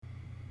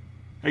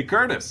Hey,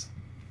 Curtis,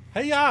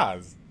 Hey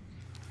Oz.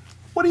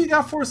 what do you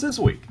got for us this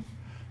week?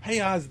 Hey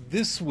Oz,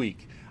 this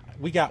week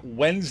we got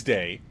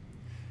Wednesday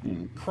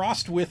Mm-hmm.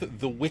 crossed with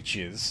The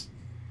Witches,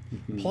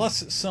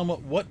 plus some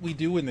What We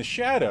Do in the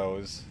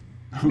Shadows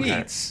Okay.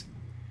 meets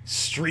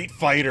Street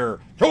Fighter.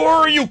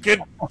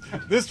 Kid?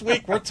 This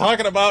week we're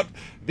talking about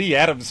the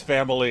Addams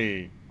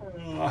Family.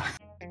 Uh,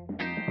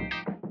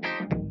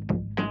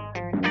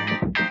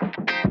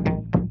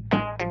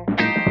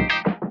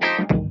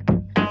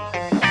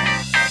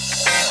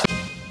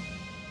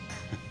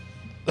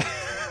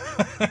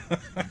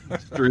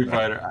 Street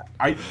Fighter.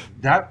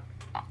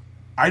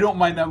 I don't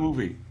mind that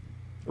movie.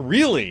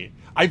 Really?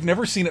 I've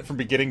never seen it from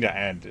beginning to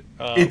end,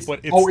 It's but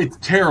it's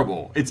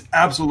terrible. It's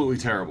absolutely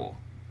terrible.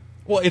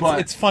 But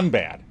it's fun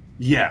bad.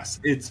 yes,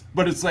 it's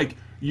like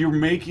you're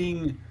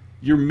making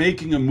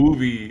a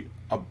movie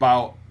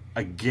about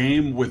a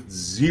game with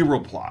zero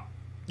plot.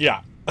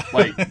 Yeah.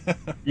 Like,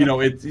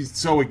 it's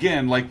so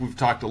again, like we've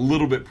talked a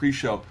little bit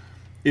pre-show,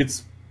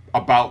 it's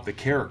about the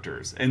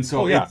characters, and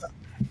so Oh yeah.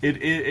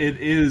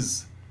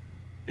 it's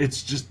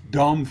just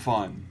dumb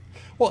fun.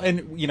 Well,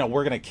 and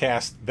we're gonna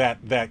cast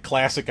that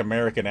classic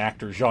American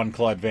actor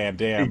Jean-Claude Van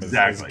Damme as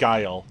Exactly.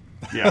 Guile.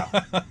 Yeah,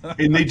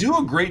 and they do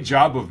a great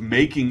job of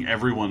making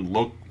everyone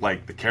look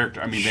like the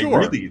character. I mean,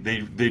 Sure.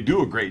 they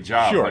do a great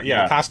job. Sure, But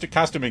yeah.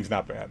 Costuming's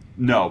not bad.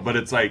 no, but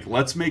it's like,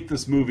 let's make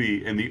this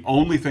movie, and the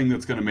only thing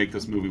that's going to make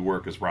this movie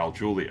work is Raul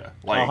Julia.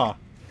 Like, Uh-huh.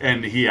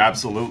 and he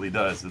absolutely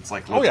does. It's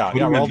like, Oh let's yeah, put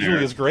yeah. him in Raul there.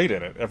 Julia's great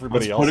in it.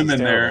 Everybody Let's else put him is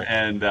in there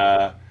terrible.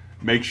 and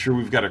make sure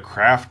we've got a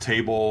craft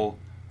table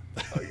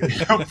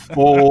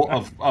full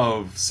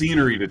of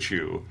scenery to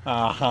chew.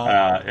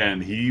 Uh-huh.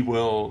 And he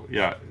will,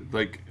 yeah,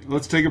 like,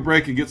 let's take a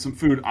break and get some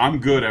food. I'm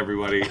good,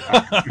 everybody.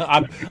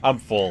 I'm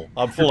full.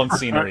 I'm full on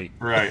scenery.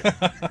 Right.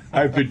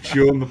 I've been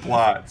chewing the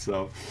plot.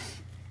 So,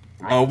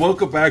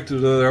 welcome back to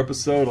another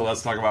episode of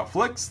Let's Talk About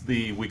Flicks,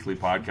 the weekly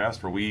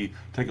podcast where we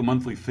take a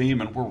monthly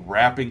theme and we're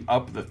wrapping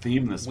up the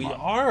theme this We month.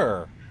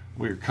 are.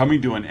 We're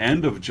coming to an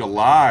end of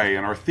July,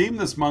 and our theme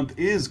this month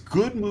is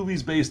good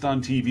movies based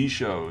on TV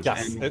shows.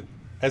 Yes. And,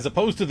 As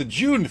opposed to the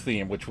June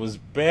theme, which was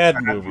bad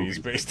movies movies.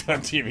 based on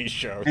TV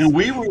shows. and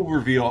we will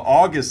reveal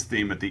August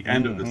theme at the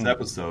end of this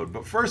episode.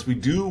 But first, we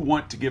do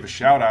want to give a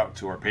shout out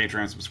to our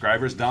Patreon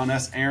subscribers, Don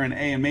S., Aaron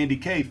A., and Mandy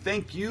K.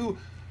 Thank you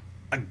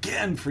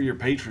again for your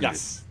patronage.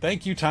 Yes.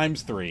 Thank you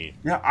times 3.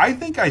 Yeah, I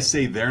think I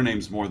say their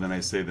names more than I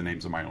say the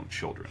names of my own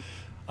children.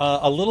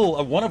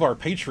 One of our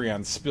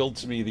Patreons spilled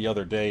to me the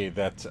other day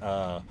that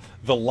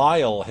the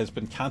Lyle has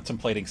been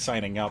contemplating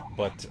signing up,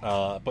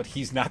 but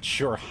he's not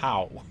sure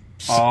how.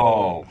 So,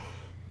 Oh.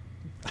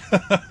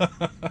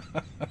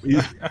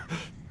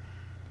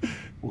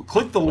 Well,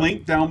 click the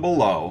link down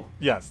below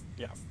yes.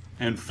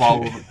 and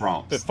follow the To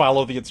prompts.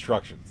 follow the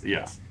instructions.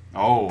 Yeah.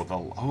 Oh,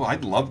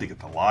 I'd love to get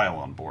the Lyle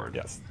on board.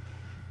 Yes.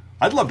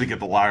 I'd love to get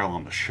the Lyle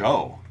on the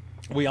show.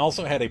 We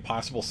also had a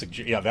possible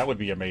suggestion. Yeah, that would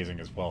be amazing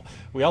as well.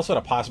 We also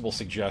had a possible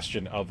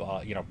suggestion of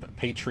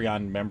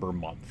Patreon member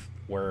month,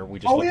 where we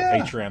just Oh, let yeah.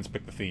 the Patreons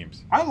pick the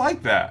themes, I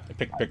like that.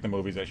 pick the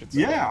movies, I should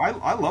say. Yeah,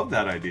 I love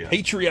that idea.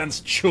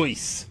 Patreon's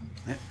choice.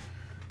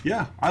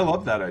 Yeah, I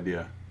love that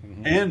idea.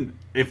 And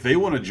if they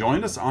want to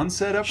join us on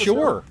said episode,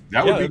 Sure. that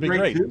Yeah, would that'd be be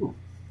great, great. too.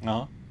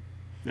 Uh-huh.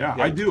 Yeah,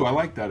 Yeah. I do. I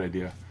like that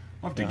idea.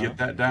 I'll have to Uh-huh. get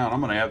that down. I'm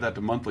going to add that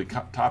to monthly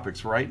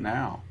topics right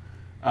now.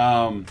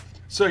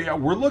 So, yeah,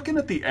 we're looking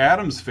at the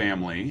Addams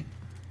Family.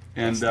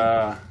 And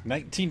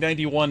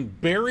 1991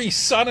 Barry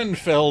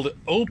Sonnenfeld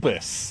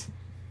opus.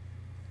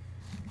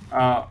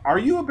 are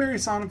you a Barry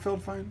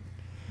Sonnenfeld fan?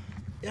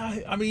 Yeah,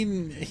 I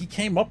mean, he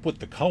came up with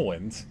the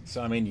Coens,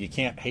 so I mean, you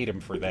can't hate him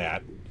for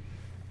that.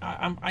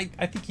 I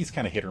think he's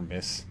kind of hit or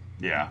miss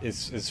Yeah.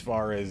 as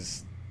far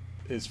as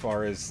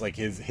like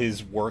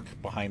his work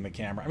behind the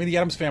camera. I mean, the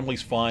Addams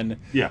Family's fun.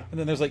 Yeah. And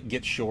then there's like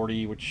Get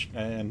Shorty,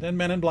 and then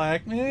Men in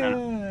Black,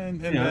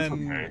 and Yeah, that's then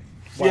okay.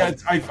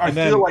 Wild- Yeah, I and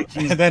then- feel like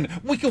he's... and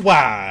then Wicked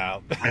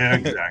Wild. Yeah,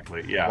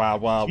 exactly, yeah.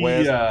 Wild Wild He,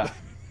 West.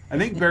 I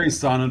think Barry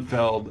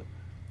Sonnenfeld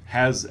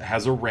has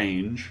a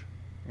range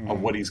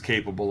of what he's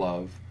capable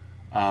of.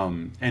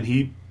 And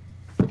he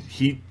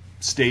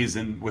stays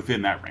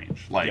within that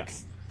range. Like,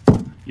 Yes.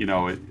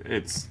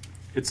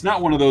 it's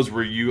not one of those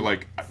where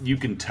you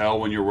can tell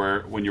when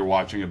you're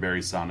watching a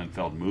Barry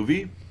Sonnenfeld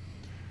movie,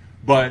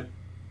 but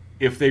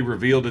if they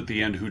revealed at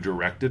the end who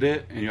directed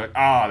it, and you're like,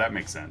 that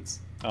makes sense.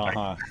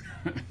 Uh-huh.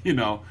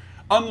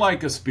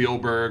 Unlike a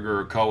Spielberg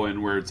or a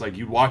Cohen, where it's like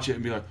you'd watch it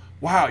and be like,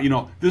 wow,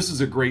 this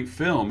is a great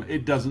film.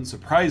 It doesn't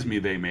surprise me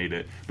they made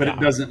it, but it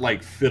Yeah. doesn't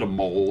like fit a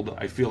mold.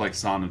 I feel like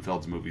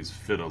Sonnenfeld's movies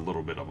fit a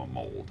little bit of a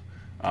mold,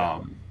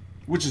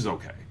 which is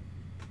okay.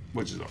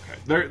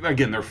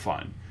 They're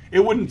fun.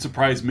 It wouldn't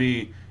surprise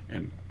me,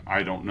 and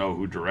I don't know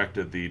who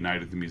directed the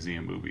Night at the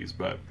Museum movies,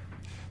 but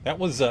That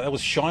was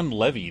Sean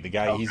Levy, the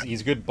guy. Okay.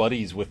 He's good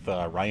buddies with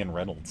Ryan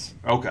Reynolds.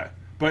 okay.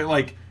 But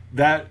like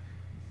that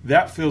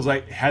feels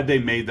like, had they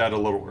made that a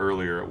little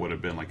earlier, it would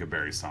have been like a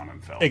Barry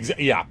Sonnenfeld.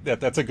 Yeah,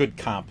 that's a good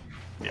comp.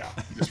 Yeah,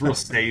 just real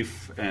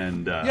safe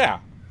and Yeah,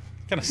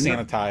 kind of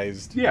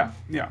sanitized.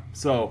 yeah.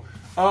 So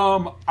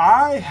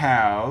I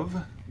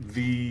have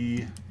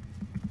the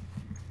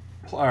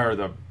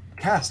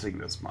casting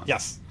this month.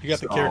 Yes, you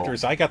got the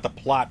characters. I got the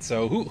plot.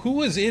 So who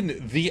was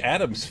in the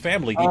Addams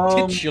family,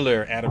 the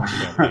titular Addams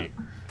family?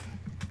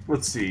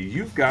 Let's see.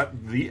 You've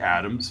got the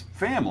Addams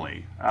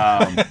family.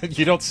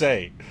 You don't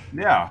say.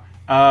 Yeah.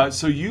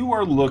 So you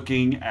are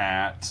looking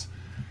at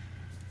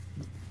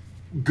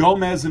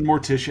Gomez and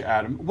Morticia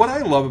Addams. What I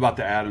love about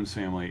the Addams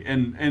family,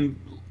 and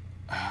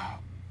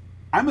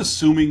I'm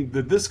assuming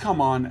that this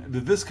come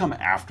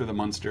after the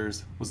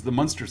Munsters. Was the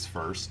Munsters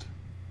first?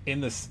 In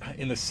the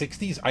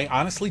 60s? I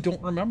honestly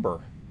don't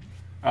remember.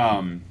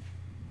 I'm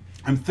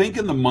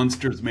thinking the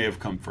Munsters may have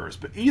come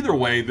first, but either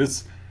way,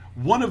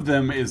 one of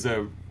them is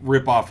a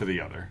rip off of the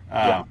other.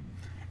 Yeah.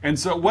 And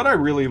so what I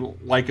really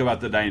like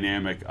about the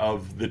dynamic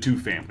of the two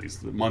families,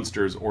 the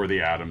Munsters or the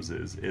Addams,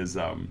 is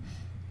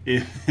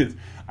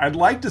I'd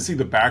like to see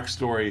the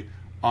backstory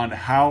on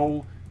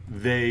how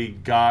they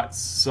got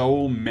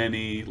so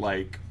many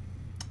like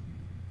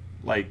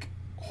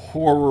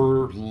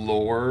horror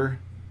lore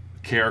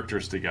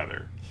characters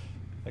together.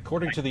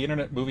 According to the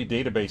Internet Movie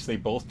Database, they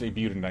both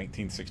debuted in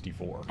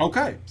 1964.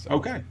 Okay.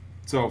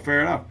 So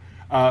fair enough.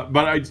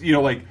 But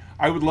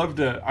I would love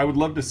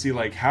to see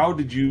like how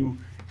did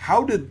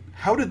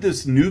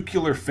this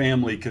nuclear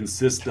family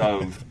consist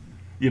of,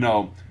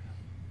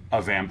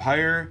 a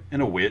vampire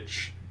and a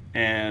witch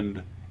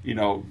and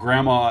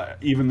grandma,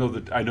 even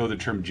though I know the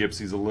term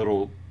gypsy's a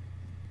little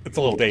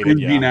dated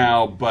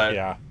now, but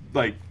yeah.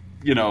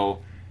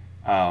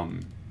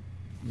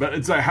 But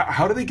it's like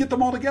how do they get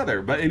them all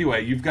together? But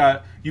anyway, you've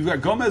got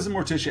Gomez and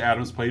Morticia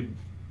Addams played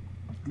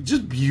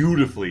just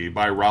beautifully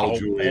by Raul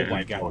Julia. Oh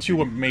my god,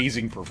 two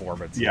amazing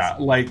performances. Yeah,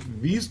 like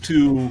these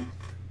two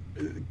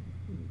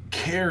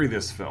carry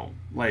this film.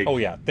 Like, oh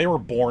yeah, they were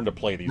born to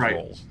play these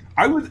roles.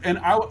 I would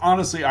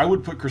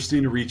put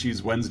Christina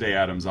Ricci's Wednesday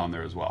Addams on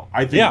there as well.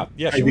 I think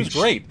she was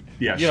great.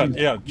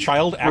 Yeah,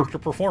 child actor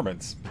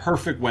performance.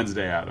 Perfect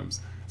Wednesday Addams.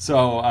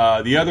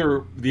 So the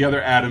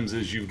other Addams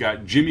is you've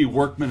got Jimmy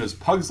Workman as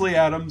Pugsley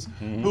Addams,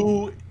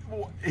 who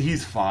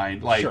he's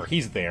fine. Like, sure,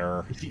 he's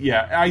there.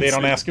 Yeah, they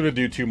don't ask him to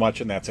do too much,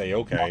 and that's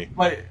okay.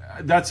 But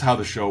that's how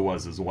the show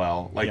was as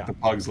well. Like the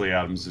Pugsley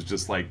Addams is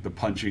just like the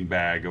punching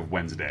bag of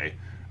Wednesday,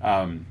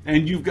 and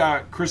you've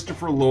got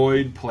Christopher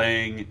Lloyd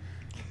playing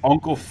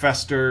Uncle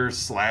Fester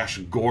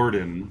 /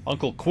 Gordon.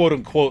 Uncle quote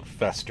unquote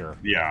Fester.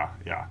 Yeah.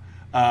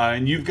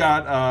 And you've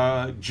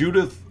got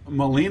Judith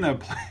Molina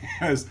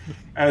as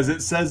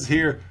it says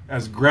here,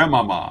 as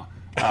Grandmama.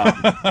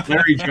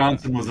 Larry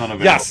Johnson was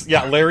unavailable. Yes,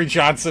 Larry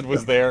Johnson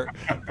was there.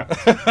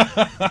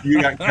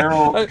 You got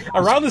Carol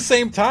around the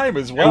same time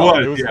as well.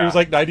 It was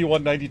like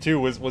 91, 92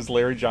 was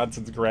Larry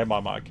Johnson's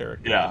Grandmama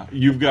character. Yeah,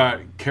 you've got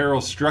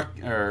Carol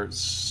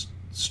Stroiken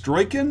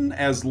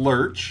as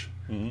Lurch.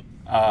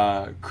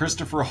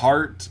 Christopher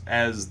Hart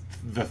as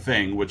the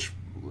Thing, which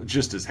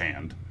just his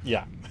hand.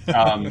 Yeah.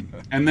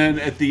 And then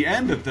at the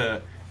end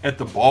at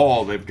the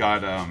ball, they've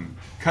got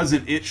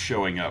Cousin It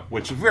showing up,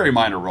 which is a very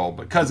minor role,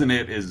 but Cousin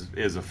It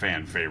is a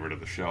fan favorite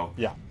of the show.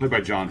 Yeah. Played by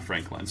John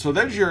Franklin. So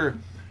there's your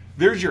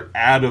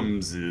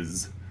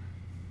Addamses.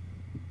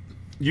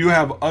 You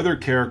have other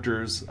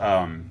characters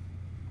in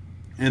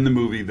the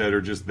movie that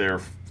are just there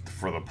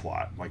for the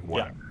plot, like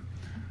whatever. Yeah.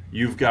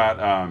 You've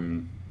got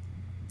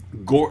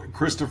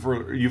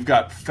Christopher. You've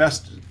got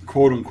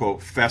quote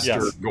unquote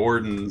Fester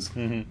Gordon's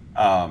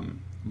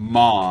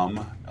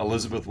mom,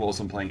 Elizabeth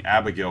Wilson, playing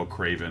Abigail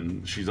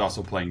Craven. She's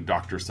also playing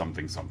Dr.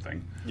 Something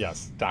Something.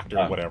 Yes,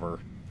 Dr. whatever.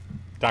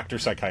 Dr.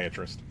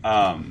 Psychiatrist.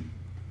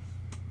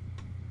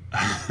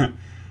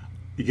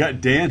 You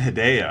got Dan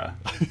Hedaya.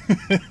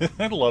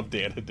 I love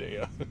Dan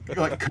Hedaya.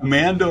 Like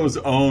Commando's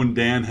own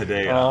Dan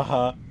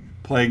Hedaya.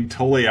 Playing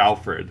Tully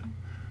Alfred.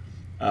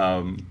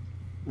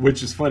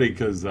 Which is funny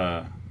because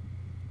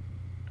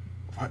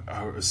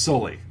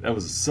Sully. That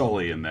was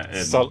Sully in that.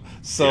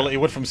 Sully. It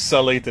went from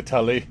Sully to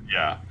Tully.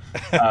 Yeah.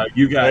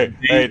 You got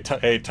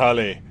hey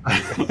Tully.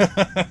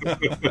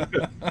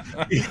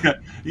 You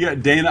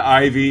got Dana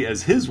Ivey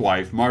as his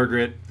wife,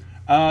 Margaret.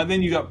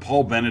 Then you got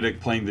Paul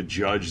Benedict playing the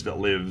judge that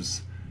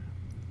lives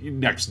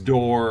next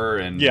door,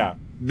 and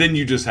then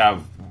you just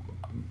have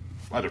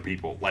other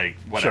people like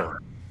whatever.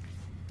 Sure.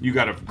 You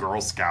got a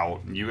Girl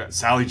Scout, and you got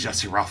Sally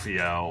Jesse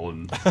Raphael,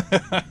 and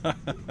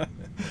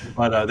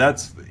but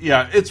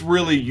it's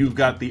really you've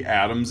got the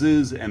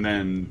Addamses and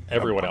then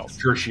everyone else,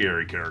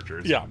 tertiary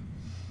characters. Yeah,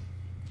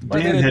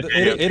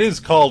 it is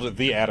called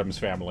the Addams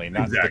Family,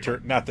 not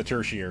the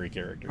tertiary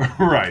character.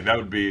 Right,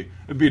 it'd be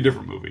a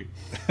different movie.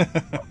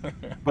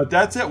 But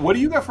that's it. What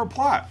do you got for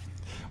plot?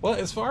 Well,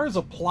 as far as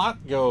a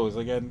plot goes,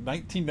 again,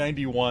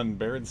 1991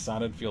 Baron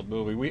Sonnenfeld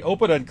movie. We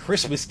open on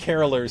Christmas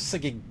carolers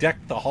singing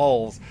 "Deck the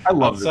Halls." I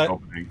love this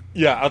opening.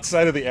 Yeah,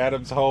 outside of the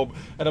Addams home,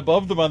 and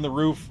above them on the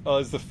roof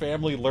is the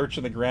family Lurch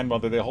and the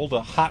grandmother. They hold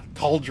a hot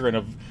cauldron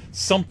of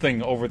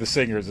something over the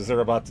singers as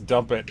they're about to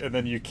dump it, and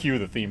then you cue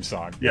the theme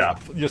song. Yeah,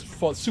 just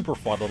fun, super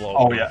fun little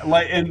opening. Oh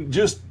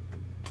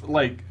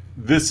yeah,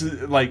 this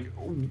is like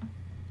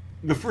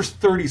the first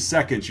 30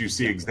 seconds you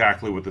see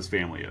exactly what this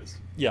family is.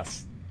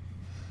 Yes.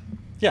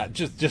 Yeah,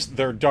 just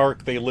they're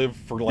dark. They live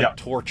for like Yeah,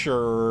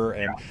 torture,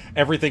 and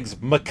everything's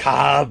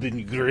macabre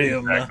and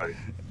grim. exactly.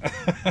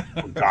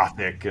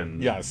 Gothic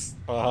and Yes.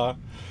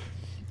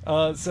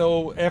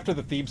 So after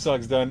the theme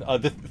song's done,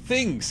 the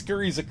thing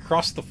scurries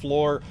across the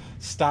floor,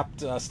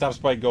 stops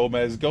by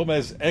Gomez.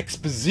 Gomez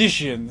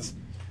expositions.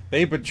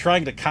 They've been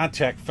trying to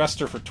contact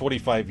Fester for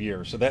 25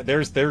 years. So that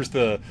there's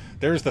the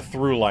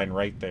through line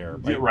right there.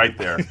 yeah, right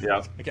there.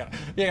 Yeah.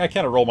 I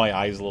kind of roll my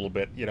eyes a little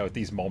bit, at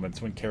these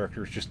moments when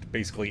characters just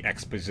basically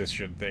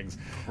exposition things.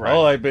 Right.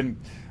 Oh,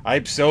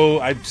 I'm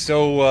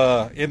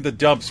so in the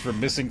dumps for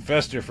missing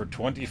Fester for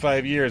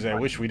 25 years. I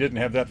wish we didn't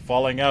have that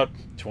falling out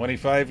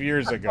 25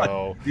 years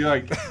ago. You're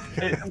like,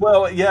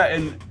 well, yeah,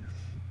 and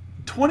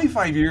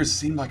 25 years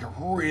seemed like a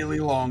really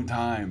long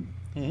time.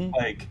 Mm-hmm.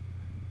 Like,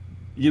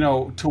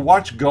 to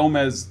watch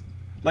Gomez,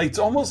 like it's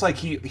almost like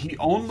he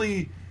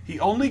only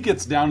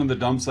gets down in the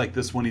dumps like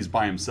this when he's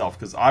by himself,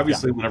 because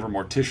obviously whenever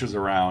Morticia's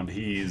around,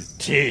 he's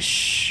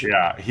Tish.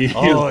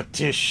 yeah,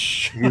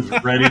 Tish. he's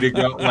ready to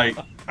go. Like,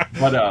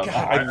 but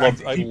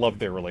I love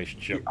their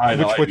relationship, I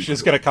know, which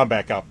is going to come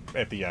back up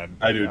at the end.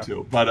 I do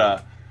too.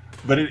 But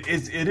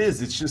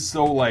it's just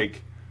so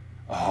like,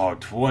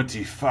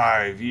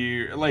 25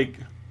 years. Like,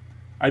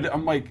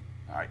 I'm like,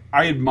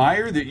 I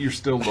admire that you're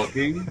still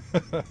looking,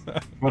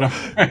 but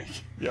I'm like,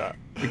 yeah,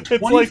 like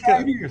it's like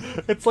 25 years.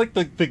 It's like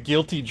the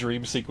guilty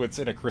dream sequence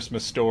in A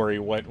Christmas Story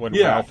when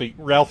Yeah.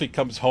 Ralphie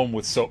comes home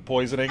with soap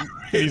poisoning.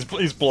 He's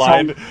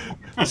blind,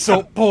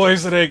 soap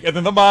poisoning, and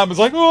then the mom is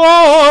like,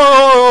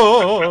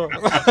 "Oh,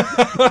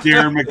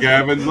 Dear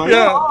McGavin's like,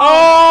 yeah,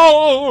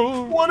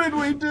 oh, what did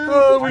we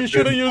do? we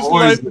should have used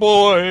Light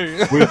Boy."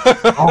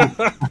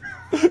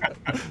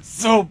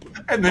 Soap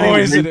And then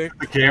poisoning. he winks at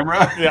the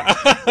camera. Yeah.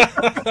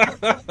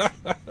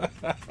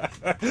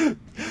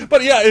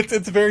 But yeah,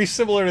 it's very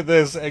similar to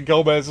this, and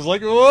Gomez is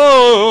like,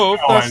 "Whoa,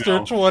 I Fester,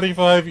 know.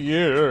 25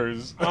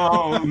 years."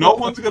 Oh, no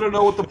one's gonna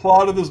know what the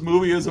plot of this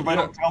movie is if I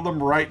don't tell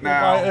them right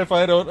now. If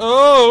I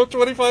don't,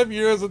 25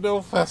 years and no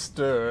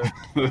Fester.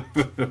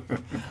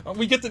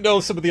 We get to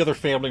know some of the other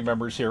family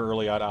members here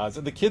early on, Oz.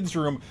 In the kids'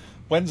 room,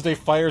 Wednesday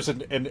fires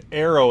an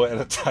arrow at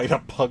a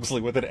tied-up Pugsley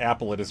with an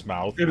apple in his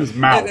mouth. In his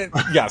mouth.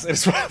 Yes, in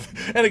his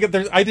mouth. And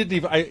again, I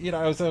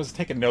was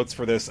taking notes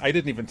for this. I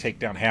didn't even take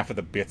down half of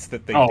the bits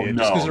that they did,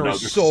 just because there were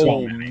there's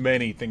so many.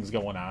 many things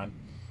going on.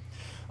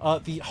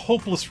 The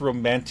hopeless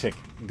romantic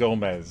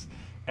Gomez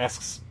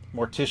asks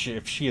Morticia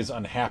if she is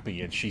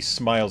unhappy, and she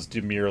smiles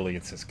demurely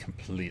and says,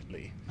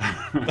 "Completely."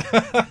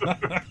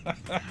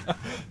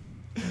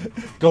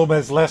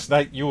 Gomez, last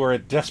night you were a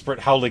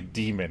desperate howling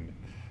demon.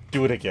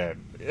 Do it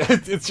again.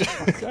 It's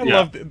just, I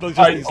love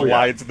these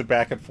lines in the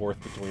back and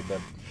forth between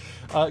them.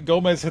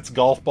 Gomez hits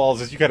golf balls,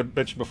 as you kind of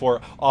mentioned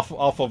before, off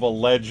of a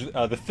ledge.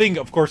 The thing,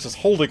 of course, is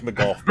holding the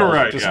golf balls,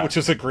 Right, which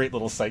is a great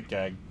little sight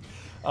gag.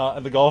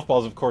 And the golf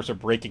balls, of course, are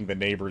breaking the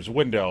neighbor's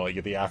window. You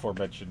get the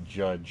aforementioned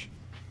judge.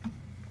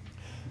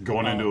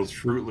 Going into those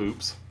Fruit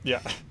Loops.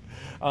 Yeah.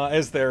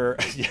 As they're...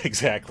 Yeah,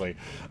 exactly.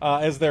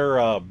 As they're...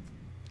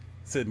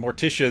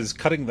 Morticia's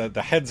cutting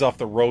the heads off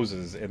the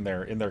roses in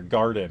their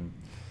garden.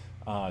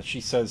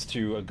 She says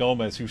to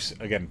Gomez, who's,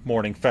 again,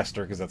 mourning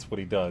Fester, because that's what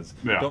he does,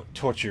 Yeah. "Don't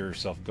torture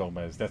yourself,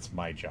 Gomez. That's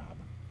my job."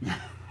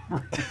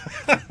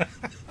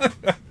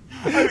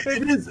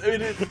 It is.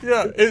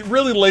 Yeah, it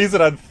really lays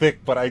it on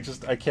thick, but I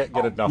can't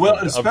get enough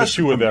of the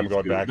two of them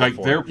going back and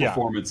forth. Their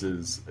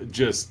performances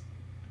just,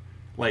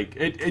 like,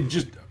 they're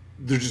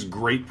just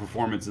great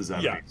performances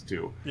out of these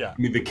two. Yeah.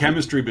 I mean, the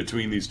chemistry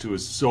between these two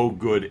is so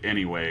good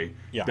anyway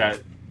Yeah. that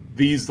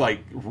these,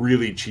 like,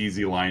 really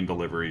cheesy line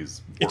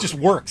deliveries work. It just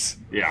works.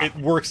 Yeah. It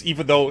works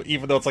even though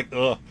it's like,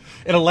 ugh.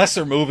 In a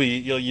lesser movie,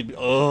 you'd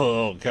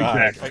oh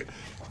god. Exactly.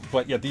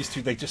 But yeah, these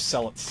two, they just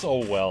sell it so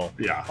well.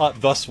 Yeah.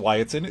 Thus why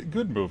it's in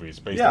good movies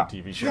based Yeah. on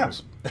TV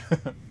shows.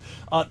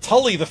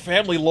 Tully, the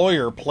family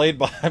lawyer, played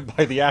by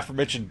the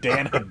aforementioned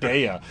Dan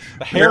Hedaya,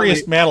 the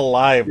hairiest man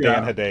alive,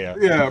 Dan Hedaya.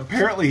 Yeah,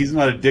 apparently he's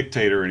not a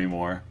dictator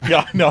anymore.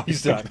 Yeah, no,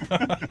 he's done.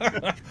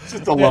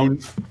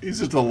 He's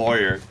just a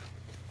lawyer.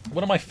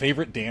 One of my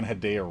favorite Dan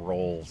Hedaya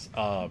roles.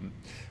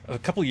 A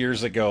couple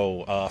years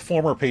ago,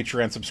 former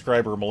Patreon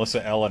subscriber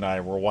Melissa L and I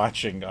were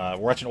watching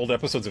old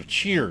episodes of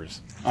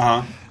Cheers.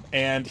 Uh-huh.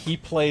 And he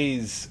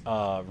plays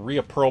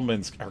Rhea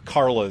Perlman's or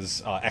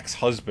Carla's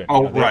ex-husband.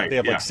 Oh, They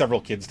have like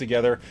several kids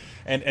together,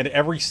 and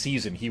every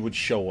season he would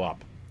show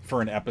up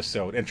for an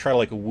episode and try to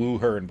like woo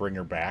her and bring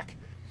her back.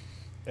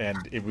 And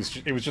it was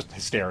just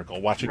hysterical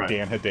watching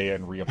Dan Hedaya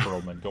and Rhea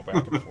Perlman go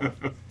back and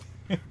forth.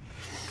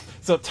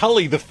 So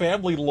Tully, the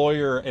family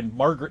lawyer, and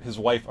Margaret, his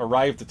wife,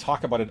 arrived to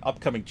talk about an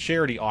upcoming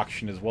charity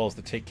auction as well as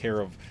to take care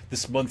of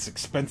this month's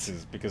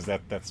expenses, because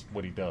that's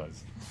what he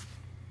does.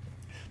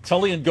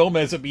 Tully and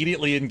Gomez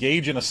immediately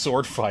engage in a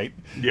sword fight.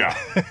 Yeah.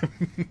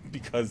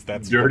 Because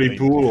that's Dirty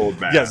pool,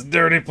 man. Yes,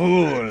 dirty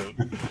pool.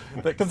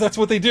 Because that's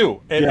what they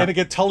do. And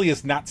again, Tully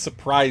is not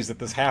surprised that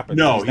this happens.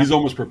 No, he's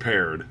almost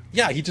prepared.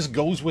 Yeah, he just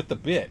goes with the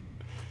bit.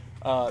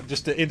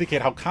 Just to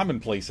indicate how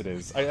commonplace it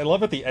is. I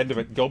love at the end of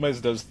it, Gomez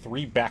does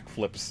 3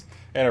 backflips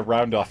and a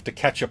round-off to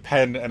catch a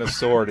pen and a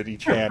sword in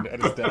each hand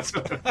at his desk.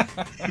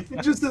 He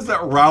just has that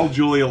Raul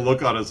Julia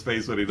look on his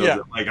face when he does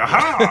it. Like,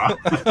 aha!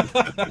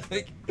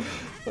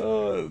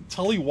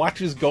 Tully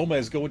watches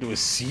Gomez go into a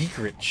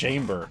secret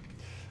chamber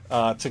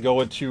to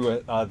go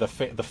into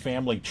the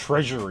family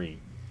treasury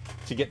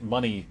to get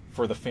money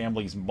for the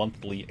family's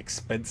monthly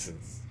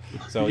expenses.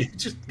 So he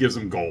just gives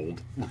him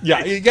gold.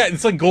 Yeah,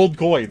 it's like gold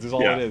coins is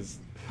all it is.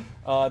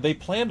 They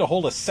plan to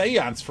hold a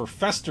seance for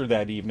Fester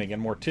that evening,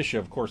 and Morticia,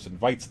 of course,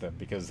 invites them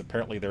because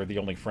apparently they're the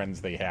only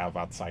friends they have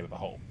outside of the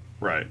home.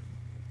 Right.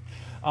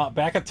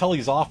 Back at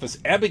Tully's office,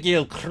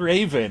 Abigail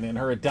Craven and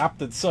her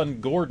adopted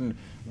son Gordon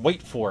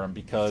wait for him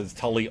because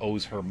Tully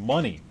owes her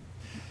money.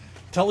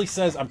 Tully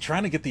says, I'm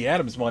trying to get the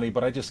Addams money,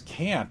 but I just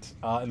can't.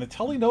 And then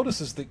Tully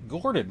notices that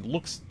Gordon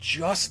looks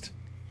just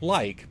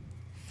like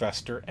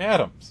Fester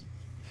Addams.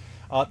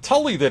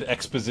 Tully then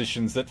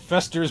expositions that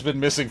Fester's been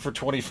missing for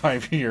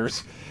 25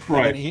 years.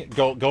 Right.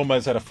 And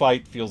Gomez had a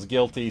fight, feels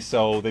guilty,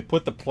 so they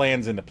put the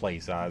plans into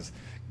place, Oz.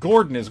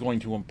 Gordon is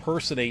going to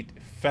impersonate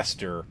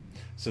Fester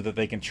so that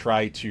they can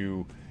try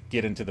to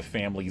get into the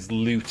family's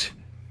loot.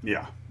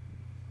 Yeah.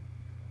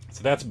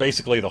 So that's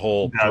basically the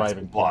whole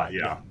driving plot.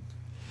 Yeah.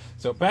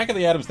 So back at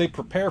the Addams, they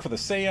prepare for the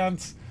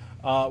seance.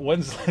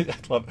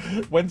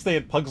 Wednesday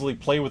and Pugsley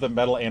play with a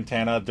metal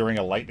antenna during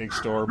a lightning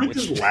storm. Which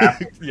just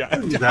laugh.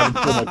 Yeah. He's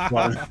having so much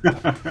fun.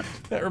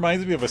 That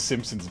reminds me of a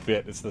Simpsons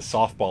bit. It's the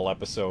softball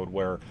episode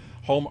where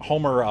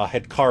Homer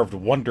had carved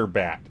Wonder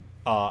Bat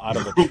out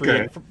of a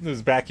tree from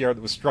his backyard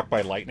that was struck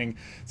by lightning.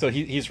 So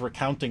he's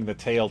recounting the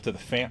tale to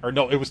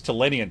it was to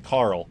Lenny and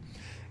Carl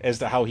as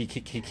to how he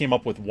came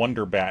up with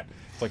Wonder Bat.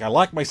 It's like, I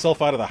locked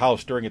myself out of the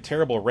house during a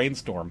terrible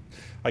rainstorm.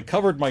 I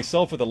covered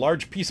myself with a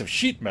large piece of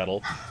sheet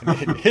metal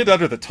and hid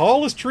under the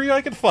tallest tree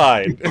I could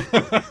find. I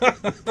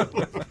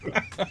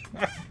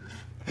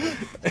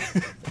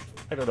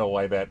don't know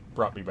why that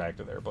brought me back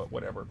to there, but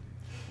whatever.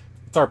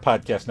 It's our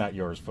podcast, not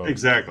yours, folks.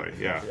 Exactly,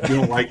 yeah. If you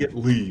don't like it,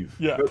 leave.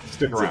 Yeah.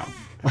 Stick around.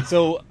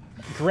 So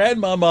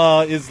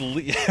Grandmama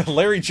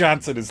Larry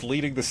Johnson is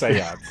leading the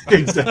seance.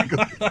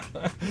 Exactly.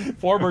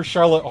 Former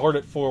Charlotte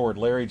Hornet forward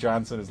Larry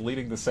Johnson is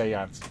leading the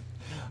seance.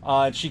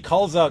 And she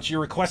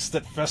requests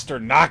that Fester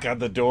knock on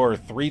the door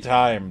 3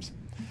 times.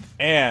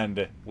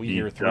 And we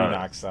hear 3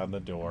 knocks on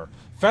the door.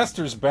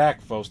 Fester's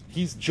back, folks.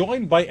 He's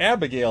joined by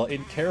Abigail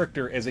in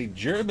character as a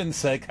German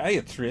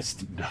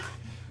psychiatrist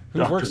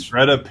Dr.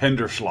 Greta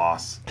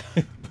Penderschloss.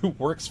 who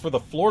works for the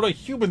Florida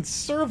Human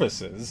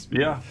Services.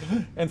 Yeah.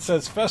 And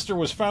says Fester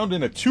was found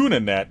in a tuna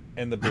net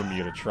in the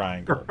Bermuda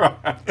Triangle.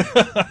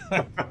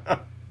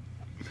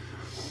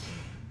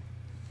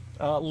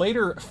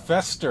 Later,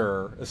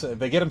 Fester,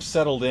 they get him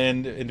settled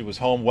into his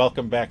home.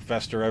 Welcome back,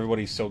 Fester.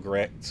 Everybody's so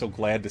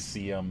glad to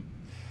see him.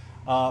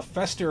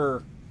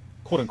 Fester,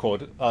 quote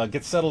unquote,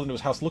 gets settled into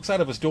his house, looks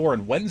out of his door,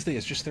 and Wednesday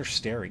is just there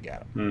staring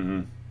at him.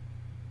 Mm-hmm.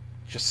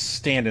 Just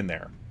standing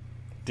there.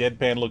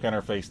 Deadpan look on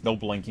her face, no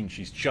blinking.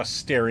 She's just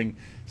staring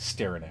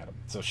at him.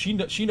 So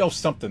she knows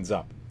something's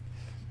up.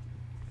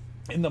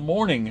 In the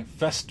morning,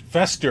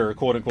 Fester,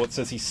 quote unquote,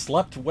 says he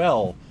slept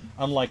well,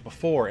 unlike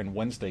before, and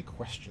Wednesday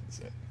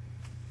questions it.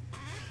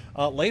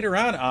 Later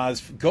on,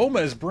 Oz,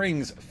 Gomez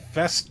brings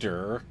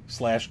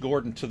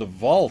Fester/Gordon to the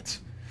vault.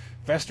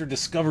 Fester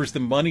discovers the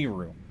money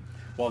room,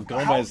 while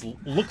Gomez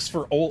looks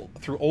through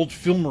old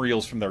film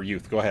reels from their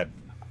youth. Go ahead.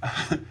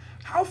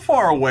 How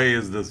far away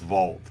is this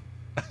vault?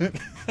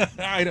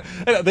 I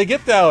know. They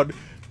get down.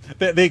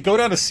 They go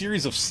down a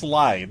series of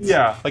slides.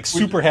 Yeah, like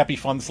super happy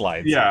fun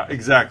slides. Yeah,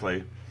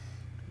 exactly.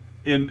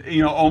 And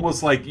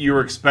almost like you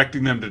were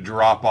expecting them to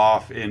drop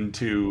off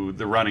into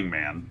the Running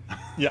Man.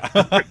 Yeah.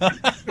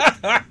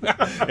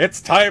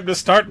 It's time to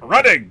start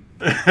running.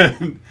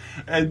 and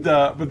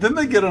but then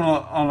they get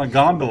on a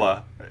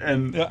gondola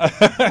and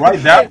ride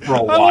that for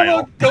a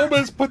while.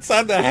 Gomez puts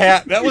on the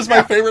hat. That was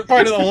my favorite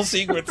part of the whole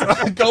sequence.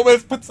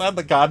 Gomez puts on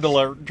the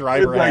gondola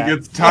driver hat.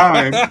 It's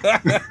time.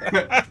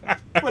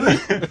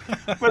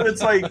 but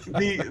it's like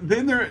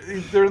then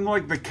they're in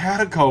like the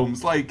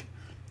catacombs, like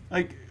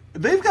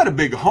they've got a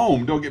big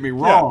home. Don't get me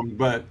wrong,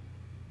 but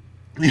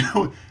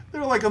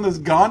they're like on this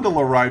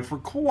gondola ride for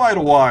quite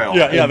a while.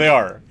 Yeah, they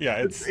are. Yeah,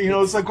 it's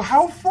like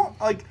how far,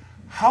 like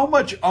how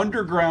much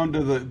underground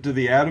do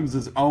the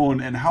Addamses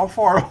own, and how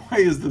far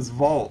away is this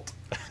vault?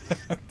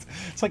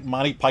 It's like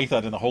Monty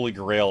Python and the Holy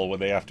Grail when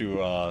they have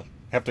to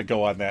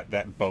go on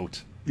that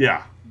boat.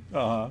 Yeah.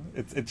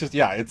 It's just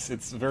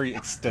it's very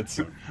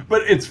extensive,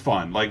 but it's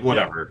fun. Like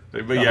whatever.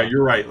 Yeah. But yeah,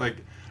 you're right. Like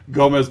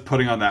Gomez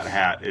putting on that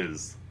hat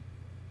is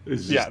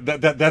just...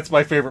 that's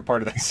my favorite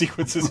part of that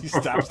sequence is he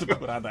stops to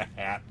put on the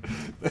hat.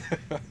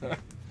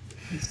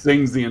 He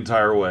sings the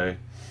entire way.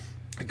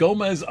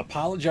 Gomez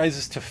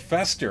apologizes to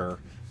Fester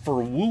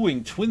for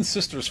wooing twin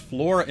sisters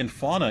Flora and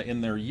Fauna in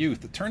their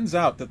youth. It turns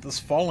out that this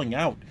falling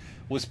out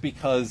was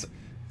because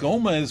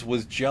Gomez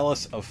was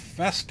jealous of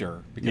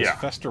Fester because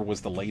Fester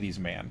was the ladies'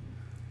 man.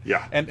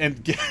 Yeah.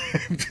 And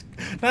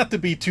not to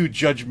be too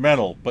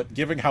judgmental, but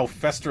given how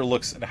Fester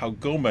looks and how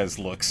Gomez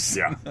looks.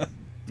 Yeah.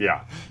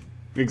 Yeah.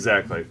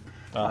 Exactly.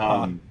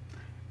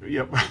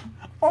 Yep.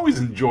 always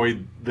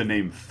enjoyed the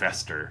name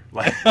Fester.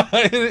 Like,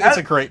 it's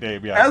a great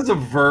name, yeah. As a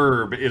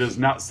verb, it is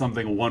not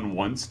something one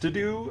wants to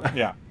do.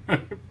 Yeah.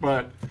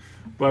 but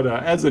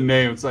as a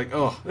name, it's like,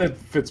 oh, that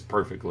fits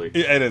perfectly.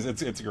 It is.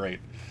 It's great.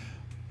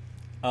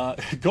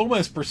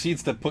 Gomez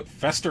proceeds to put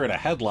Fester in a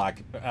headlock,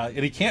 and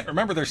he can't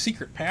remember their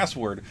secret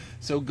password.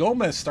 So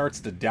Gomez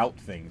starts to doubt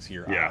things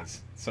here. Yeah.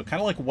 Oz. So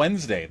kind of like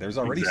Wednesday, there's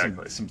already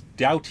Exactly. some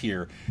doubt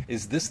here.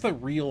 Is this the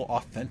real,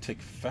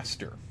 authentic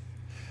Fester?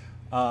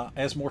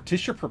 As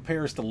Morticia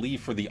prepares to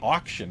leave for the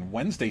auction,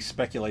 Wednesday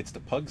speculates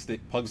to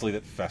Pugsley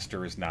that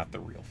Fester is not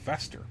the real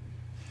Fester.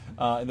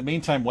 In the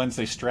meantime,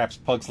 Wednesday straps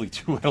Pugsley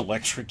to an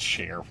electric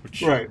chair,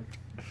 which, Right.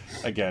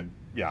 again,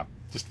 yeah,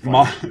 just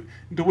fun.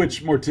 To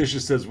which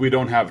Morticia says, "We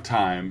don't have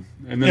time,"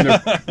 and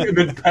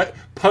then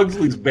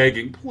Pugsley's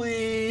begging,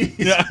 "Please."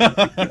 Yeah.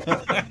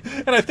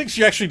 And I think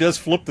she actually does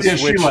flip the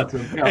switch. She lets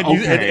him. Yeah,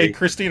 and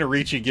Christina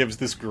Ricci gives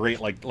this great,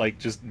 like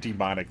just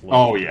demonic look.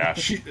 Oh yeah,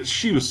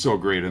 she was so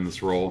great in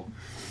this role.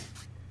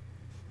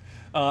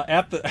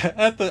 At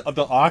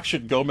the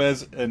auction,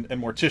 Gomez and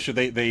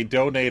Morticia they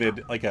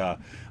donated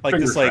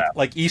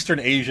like Eastern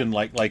Asian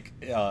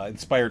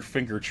inspired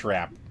finger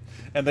trap,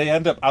 and they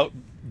end up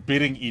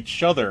outbidding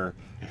each other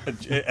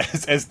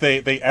as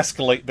they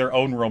escalate their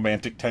own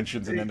romantic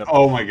tensions and end up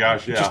oh my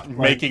gosh, yeah, just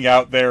making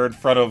out there in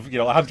front of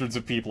hundreds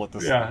of people at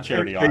this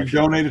charity auction. They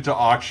donated to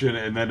auction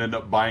and then end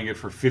up buying it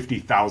for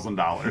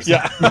 $50,000.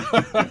 Yeah,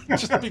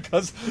 just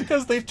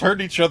because they've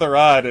turned each other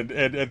on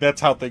and that's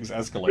how things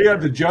escalate. Yeah,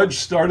 the judge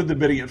started the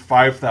bidding at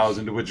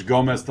 $5,000, to which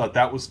Gomez thought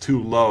that was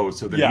too low,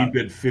 so then he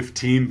bid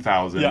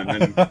 $15,000, and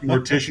then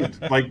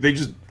Morticia they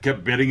just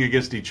kept bidding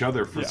against each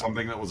other for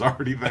something that was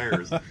already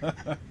theirs.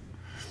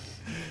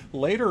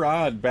 Later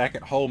on, back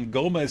at home,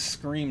 Gomez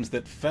screams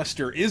that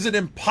Fester is an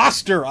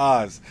imposter,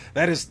 Oz.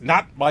 That is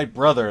not my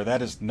brother. That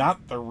is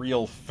not the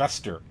real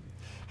Fester.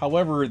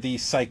 However, the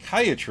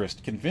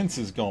psychiatrist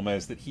convinces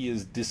Gomez that he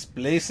is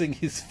displacing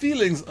his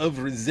feelings of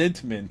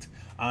resentment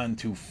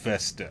onto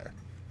Fester.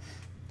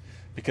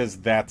 Because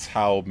that's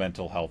how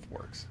mental health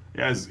works.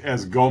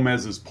 As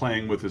Gomez is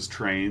playing with his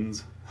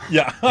trains.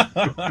 Yeah.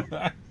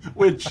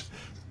 Which...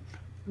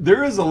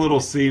 there is a little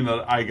scene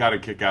that I got a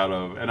kick out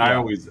of, and I've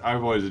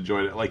always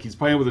enjoyed it. Like, he's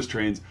playing with his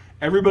trains.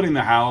 Everybody in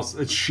the house,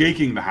 it's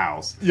shaking the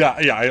house. Yeah,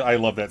 I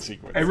love that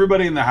sequence.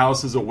 Everybody in the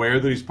house is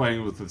aware that he's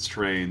playing with his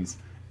trains,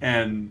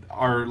 and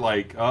are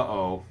like,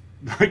 "Uh-oh,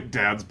 like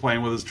Dad's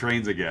playing with his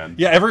trains again."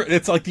 Yeah,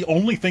 it's like the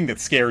only thing that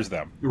scares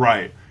them.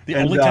 Right. The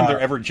only time they're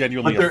ever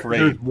genuinely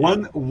afraid. There's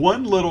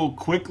one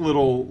quick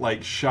little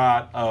like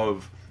shot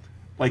of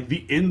like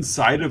the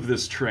inside of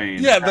this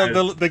train. Yeah,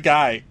 the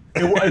guy.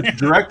 It was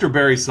director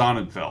Barry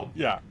Sonnenfeld.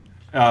 Yeah.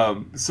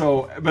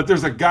 But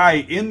there's a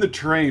guy in the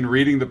train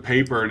reading the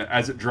paper, and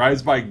as it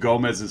drives by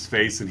Gomez's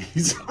face, and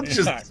he's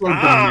just so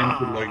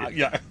demented.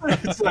 Yeah.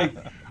 It's like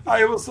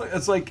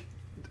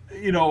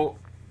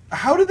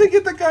how did they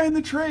get the guy in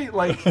the train?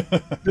 Like,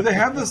 do they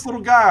have this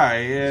little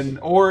guy,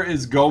 or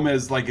is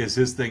Gomez is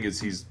his thing is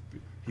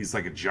he's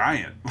like a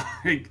giant,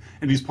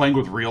 and he's playing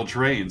with real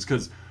trains?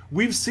 Because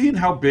we've seen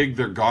how big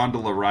their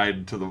gondola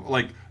ride to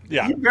the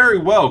he very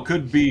well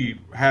could be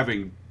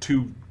having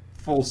 2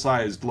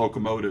 full-sized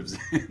locomotives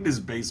in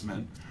his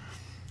basement.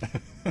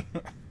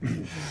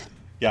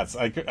 Yes,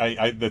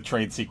 the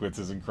train sequence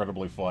is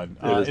incredibly fun.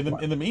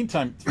 In the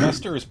meantime,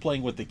 Fester is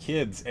playing with the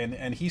kids,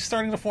 and he's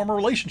starting to form a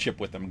relationship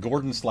with them.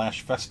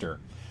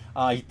 Gordon/Fester.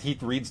 He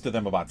reads to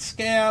them about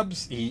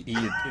scabs. He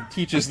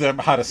teaches them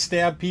how to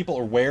stab people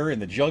or where in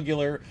the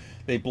jugular.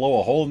 They blow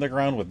a hole in the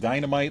ground with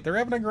dynamite. They're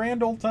having a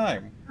grand old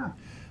time.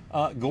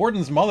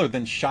 Gordon's mother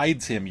then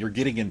chides him, "You're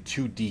getting in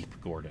too deep,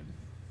 Gordon."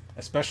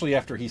 Especially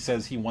after he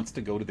says he wants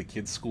to go to the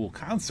kids' school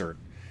concert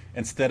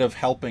instead of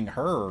helping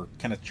her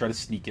kind of try to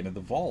sneak into the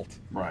vault.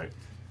 Right.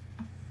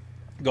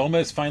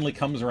 Gomez finally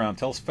comes around,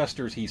 tells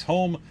Fester he's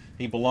home,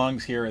 he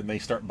belongs here, and they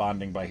start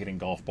bonding by hitting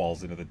golf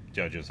balls into the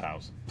judge's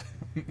house.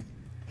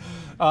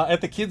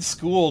 At the kids'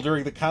 school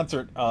during the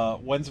concert,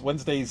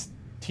 Wednesday's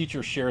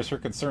teacher shares her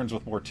concerns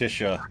with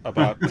Morticia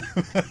about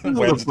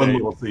Wednesday. A fun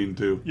little scene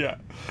too. Yeah.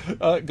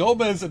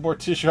 Gomez and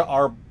Morticia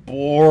are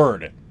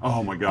bored.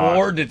 Oh my god.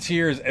 Bored to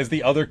tears as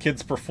the other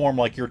kids perform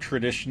like your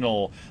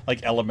traditional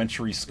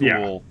elementary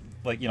school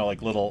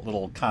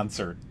little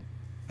concert.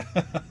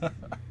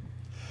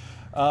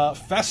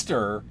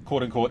 Fester,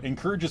 quote unquote,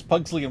 encourages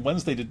Pugsley and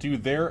Wednesday to do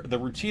the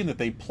routine that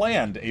they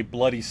planned, a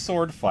bloody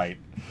sword fight,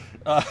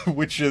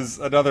 which is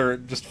another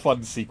just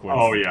fun sequence.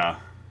 Oh yeah.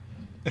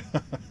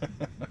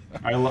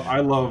 I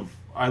love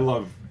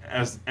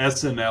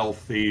SNL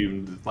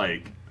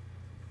themed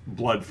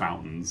blood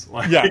fountains.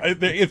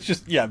 It's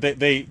just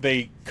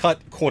they cut,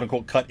 quote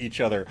unquote, cut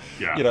each other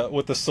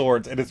with the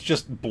swords, and it's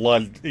just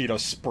blood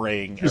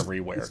spraying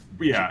everywhere.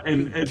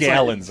 And it's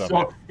gallons of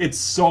it. It's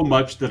so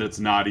much that it's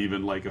not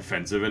even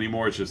offensive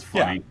anymore. It's just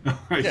funny.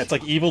 It's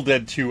like Evil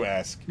Dead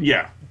 2-esque.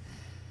 Yeah.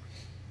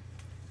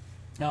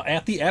 Now,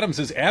 at the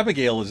Addams'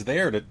 Abigail is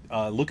there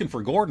looking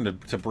for Gordon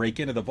to break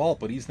into the vault,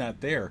 but he's not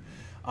there.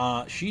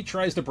 She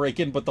tries to break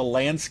in, but the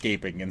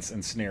landscaping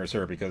ensnares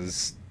her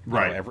because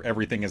Right.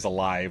 Everything is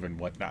alive and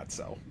whatnot.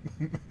 So,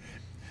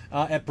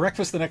 at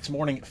breakfast the next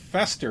morning,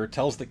 Fester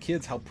tells the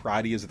kids how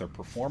proud he is of their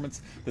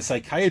performance. The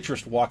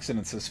psychiatrist walks in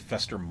and says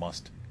Fester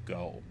must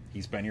go.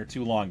 He's been here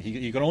too long.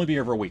 He can only be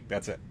here for a week.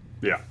 That's it.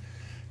 Yeah.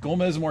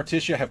 Gomez and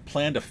Morticia have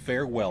planned a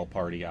farewell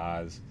party,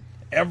 Oz.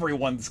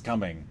 Everyone's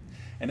coming.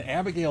 And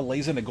Abigail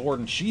lays into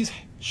Gordon. She's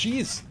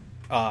his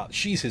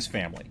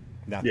family,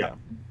 not them.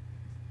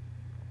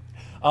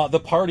 The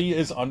party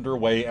is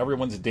underway.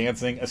 Everyone's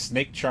dancing. A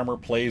snake charmer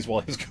plays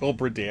while his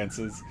cobra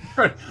dances.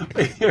 Right.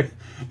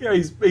 Yeah,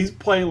 he's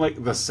playing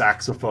like the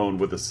saxophone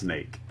with a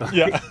snake.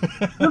 Yeah.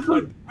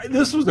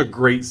 This was a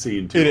great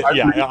scene too.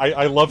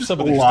 I love some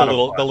of the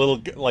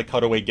little like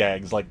cutaway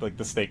gags, like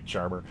the snake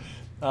charmer.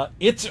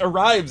 It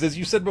arrives, as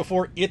you said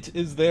before. It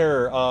is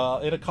there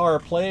in a car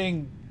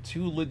playing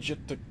 "Too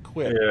Legit to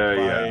Quit"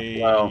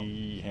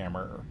 by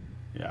Hammer.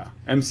 Yeah,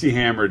 MC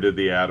Hammer did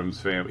the Addams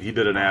Family. He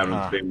did an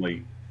Addams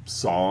Family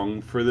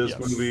song for this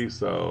movie,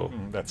 so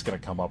that's going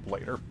to come up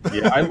later.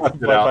 Yeah, I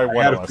left it out.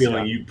 I had a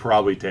feeling you'd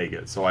probably take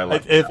it, so I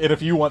left it out. And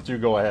if you want to,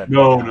 go ahead.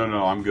 No,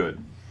 I'm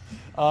good.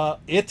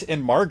 It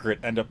and Margaret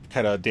end up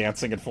kind of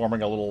dancing and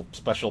forming a little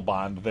special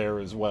bond there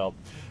as well.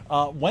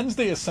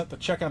 Wednesday is sent to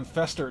check on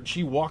Fester, and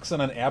she walks in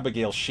on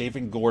Abigail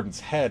shaving Gordon's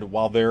head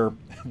while they're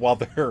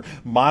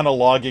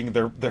monologuing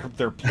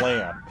their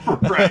plan.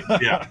 Right,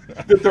 yeah.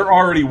 That they're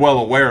already well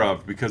aware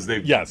of because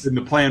they've been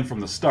the plan from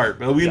the start,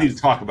 but we need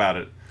to talk about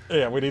it.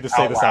 Yeah, we need to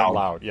say this out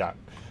loud. Yeah.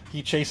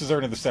 He chases her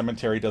into the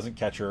cemetery, doesn't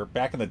catch her.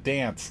 Back in the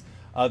dance,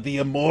 the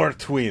Amor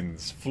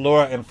twins,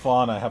 Flora and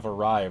Fauna, have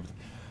arrived.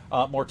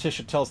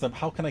 Morticia tells them,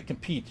 "How can I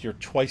compete? You're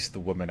twice the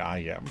woman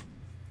I am."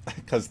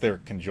 Because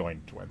they're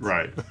conjoined twins.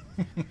 Right.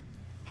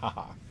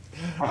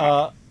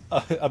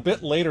 A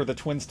bit later, the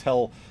twins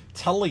tell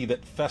Tully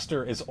that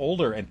Fester is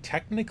older and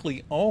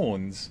technically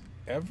owns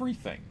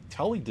everything.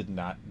 Tully did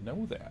not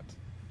know that.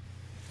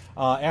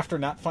 After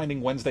not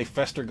finding Wednesday,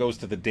 Fester goes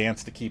to the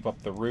dance to keep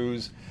up the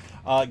ruse.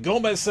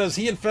 Gomez says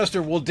he and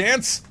Fester will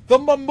dance the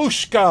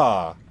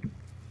mamushka.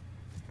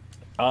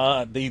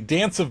 The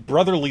dance of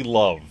brotherly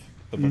love.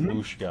 The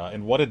mamushka.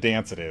 And what a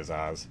dance it is,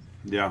 Oz.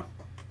 Yeah.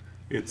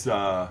 It's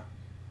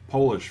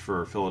Polish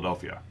for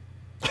Philadelphia.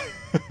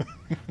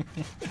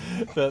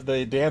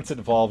 The dance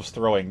involves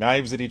throwing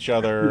knives at each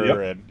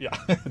other, and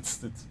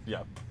it's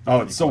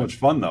it's so much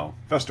fun though.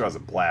 Fester has a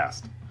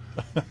blast.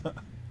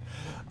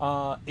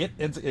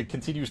 It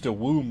continues to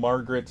woo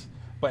Margaret,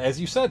 but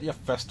as you said,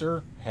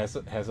 Fester has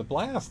a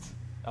blast.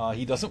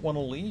 He doesn't want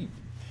to leave.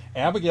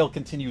 Abigail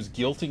continues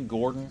guilting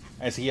Gordon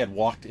as he had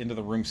walked into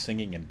the room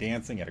singing and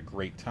dancing at a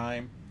great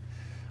time.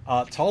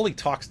 Tully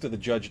talks to the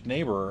judged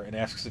neighbor and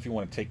asks if he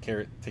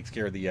takes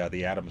care of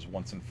the Addams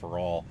once and for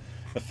all.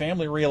 The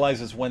family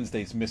realizes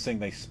Wednesday's missing.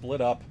 They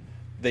split up.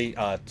 They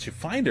to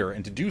find her,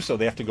 and to do so,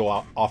 they have to go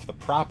off the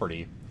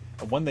property.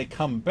 And when they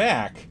come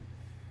back,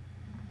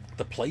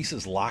 the place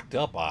is locked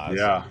up, Oz.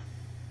 Yeah.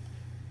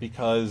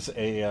 Because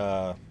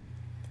the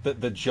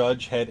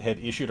judge had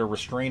issued a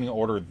restraining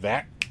order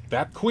that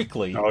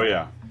quickly. Oh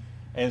yeah.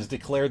 And has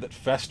declared that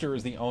Fester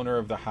is the owner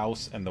of the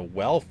house and the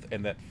wealth,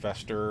 and that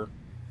Fester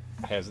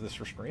has this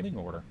restraining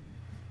order.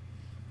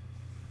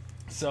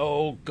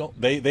 So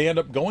they end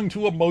up going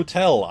to a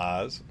motel,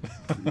 Oz.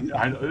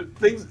 I know,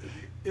 things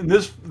in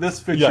this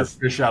picture,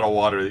 fish out of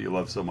water that you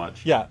love so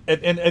much. Yeah,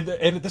 and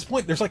at this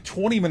point, there's like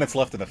 20 minutes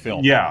left in the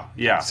film.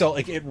 Yeah. So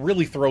like it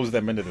really throws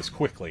them into this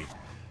quickly.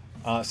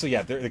 There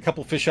are a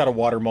couple fish out of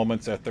water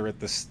moments that they're at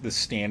this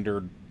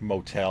standard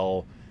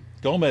motel.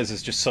 Gomez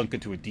is just sunk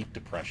into a deep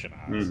depression,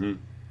 Oz. Mm-hmm.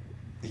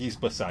 He's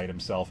beside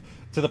himself,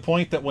 to the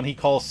point that when he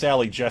calls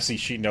Sally Jesse,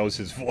 she knows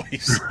his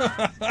voice.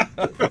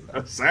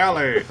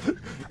 Sally!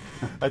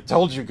 I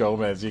told you,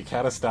 Gomez, you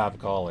gotta stop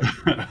calling.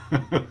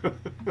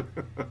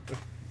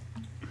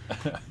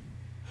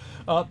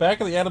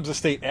 Back at the Addams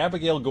estate,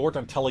 Abigail,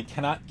 Gordon, and Tully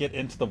cannot get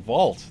into the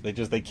vault.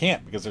 They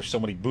can't because there's so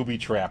many booby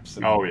traps.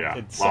 And,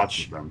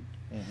 lots of them.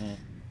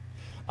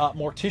 Mm-hmm.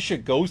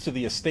 Morticia goes to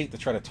the estate to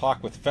try to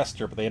talk with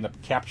Fester, but they end up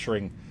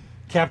capturing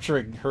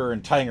her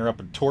and tying her up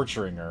and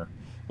torturing her,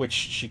 which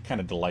she kind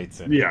of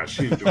delights in. Yeah,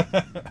 she's doing.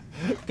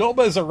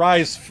 Gomez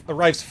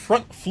arrives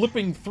front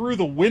flipping through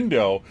the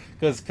window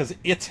because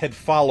it had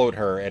followed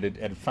her and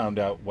had found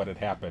out what had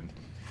happened.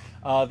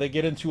 They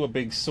get into a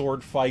big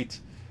sword fight.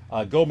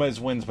 Gomez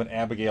wins, but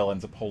Abigail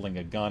ends up holding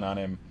a gun on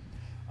him.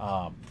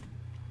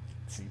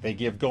 They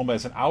give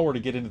Gomez an hour to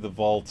get into the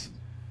vault.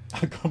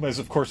 Gomez,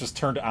 of course, is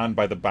turned on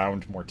by the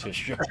bound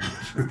Morticia.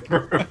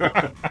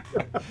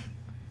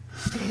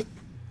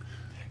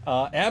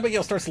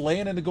 Abigail starts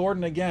laying into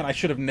Gordon again. "I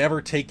should have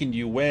never taken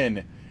you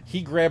in."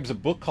 He grabs a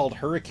book called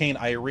Hurricane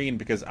Irene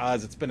because,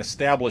 Oz, it's been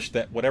established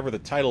that whatever the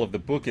title of the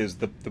book is,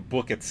 the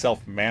book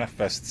itself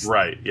manifests.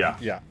 Right, yeah.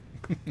 Yeah.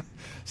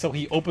 So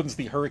he opens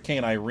the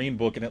Hurricane Irene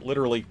book, and it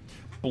literally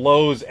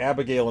blows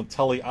Abigail and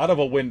Tully out of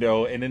a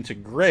window and into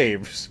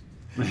graves.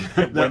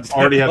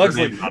 Already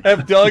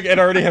have dug and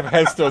already have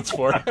headstones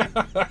for it.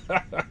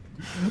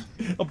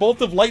 A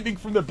bolt of lightning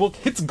from the book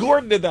hits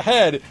Gordon in the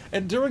head,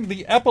 and during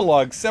the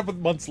epilogue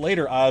 7 months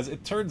later, Oz,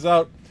 it turns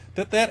out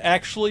that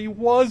actually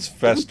was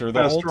Fester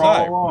the whole Fester all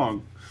time.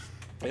 along.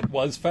 It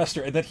was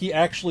Fester, and that he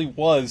actually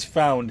was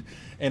found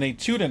in a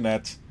tuna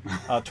net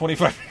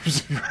 25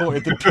 years ago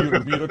in the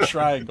Bermuda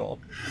Triangle.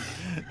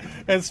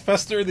 As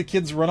Fester and the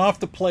kids run off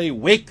to play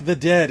Wake the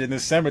Dead in the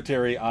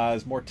cemetery,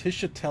 as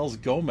Morticia tells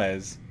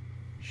Gomez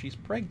she's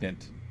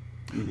pregnant.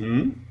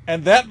 Mm-hmm.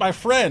 And that, my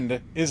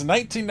friend, is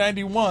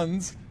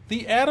 1991's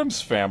The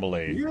Addams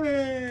Family.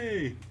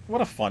 Yay!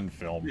 What a fun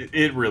film.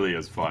 It really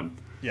is fun.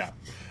 Yeah.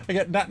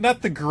 Again,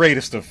 not the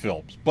greatest of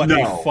films, but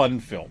a fun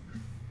film.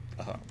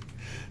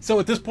 So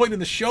at this point in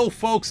the show,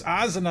 folks,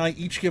 Oz and I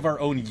each give our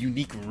own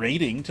unique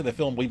rating to the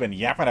film we've been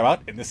yapping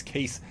about, in this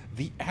case,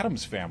 The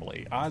Addams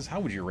Family. Oz, how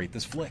would you rate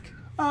this flick?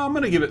 I'm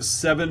going to give it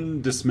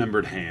 7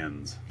 dismembered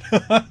hands.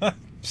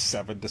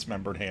 7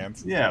 dismembered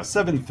hands? Yeah,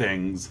 7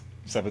 things.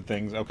 7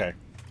 things, okay.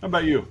 How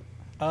about you?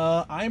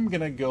 I'm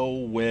going to go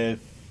with,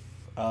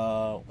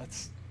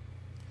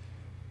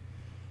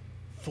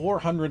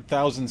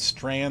 400,000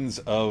 strands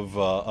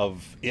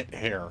of it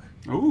hair.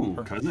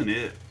 Ooh, Cousin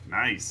It.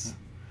 Nice.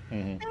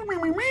 Mm-hmm.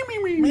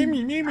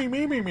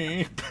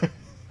 Me.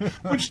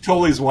 Which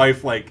Tully's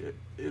wife, like,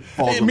 it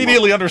falls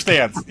immediately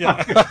understands.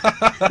 Yeah.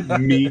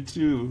 Me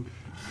too.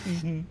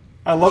 Mm-hmm.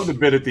 I love the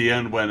bit at the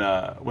end when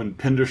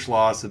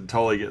Pinderschloss and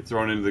Tully get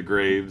thrown into the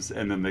graves,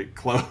 and then they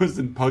close,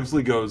 and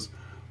Pugsley goes,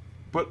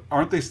 "But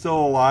aren't they still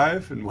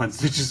alive?" And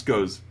Wednesday just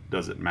goes,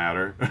 "Does it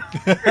matter?"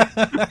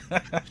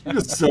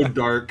 It's so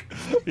dark.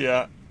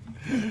 Yeah.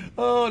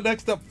 Oh,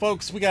 next up,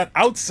 folks, we got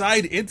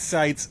Outside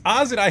Insights.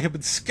 Oz and I have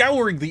been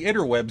scouring the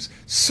interwebs,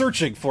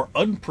 searching for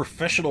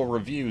unprofessional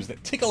reviews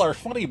that tickle our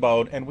funny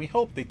bone, and we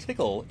hope they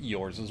tickle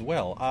yours as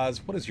well.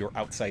 Oz, what is your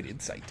Outside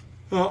Insight?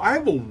 I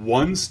have a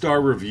 1-star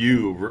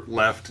review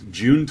left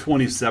June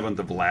 27th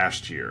of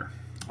last year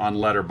on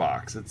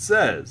Letterboxd. It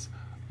says,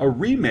 "A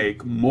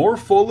remake more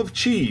full of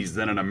cheese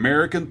than an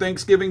American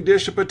Thanksgiving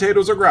dish of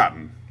potatoes au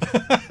gratin."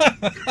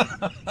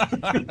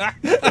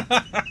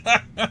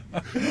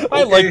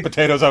 I like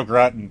potatoes au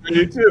gratin. I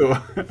do too.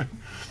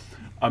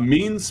 A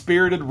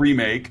mean-spirited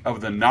remake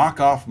of the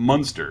knockoff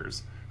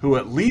Munsters, who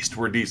at least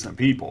were decent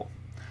people.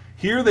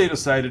 Here they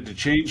decided to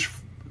change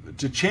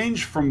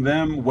from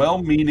them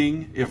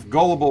well-meaning, if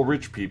gullible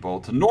rich people,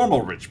 to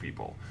normal rich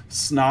people,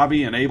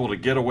 snobby and able to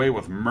get away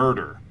with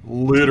murder,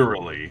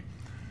 literally.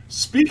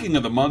 Speaking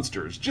of the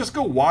Munsters, just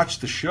go watch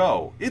the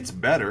show. It's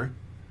better.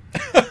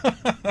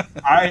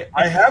 I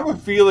have a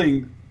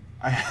feeling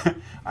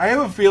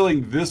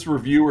this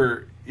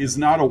reviewer is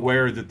not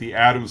aware that the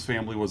Addams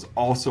Family was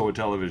also a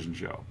television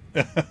show.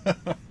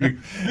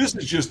 This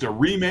is just a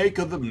remake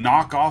of the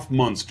knockoff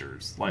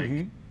Munsters.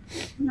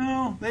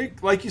 No, they,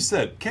 like you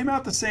said, came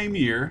out the same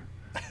year.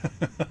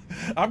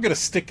 I'm going to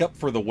stick up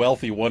for the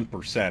wealthy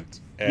 1%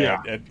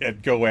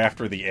 and go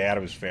after the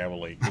Addams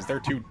Family, because they're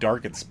too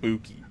dark and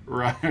spooky.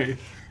 Right.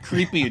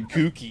 Creepy and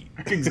kooky.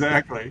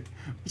 Exactly.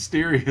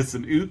 Mysterious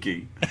and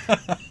ooky.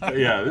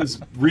 Yeah, this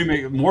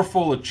remake more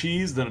full of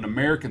cheese than an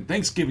American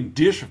Thanksgiving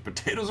dish of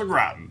potatoes au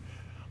gratin.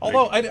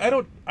 Although I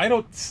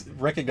don't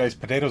recognize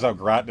potatoes au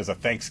gratin as a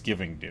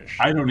Thanksgiving dish.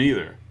 I don't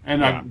either,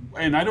 and I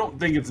don't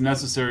think it's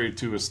necessary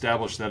to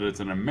establish that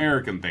it's an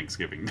American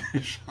Thanksgiving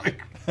dish. I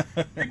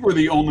think we're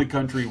the only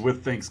country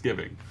with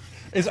Thanksgiving.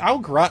 Is au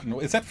gratin,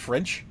 is that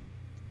French?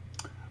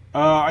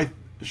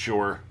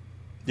 Sure.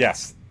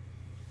 Yes.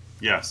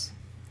 Yes.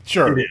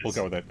 Sure, we'll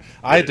go with it.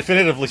 I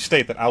definitively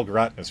state that au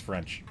gratin is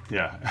French.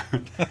 Yeah.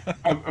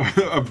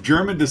 of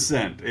German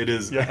descent. It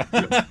is. Yeah.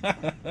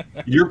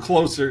 You're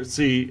closer.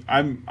 See,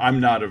 I'm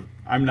not of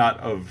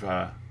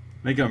I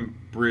think I'm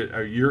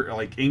you're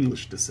like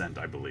English descent,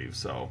 I believe.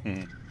 So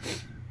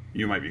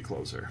you might be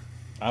closer.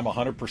 I'm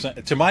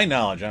 100%, to my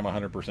knowledge, I'm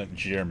 100%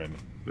 German.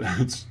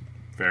 That's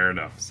fair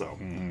enough. So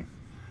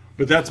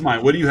but that's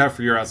mine. What do you have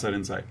for your Outside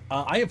Insight?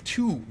 I have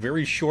 2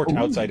 very short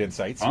Outside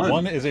Insights. Fun.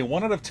 One is a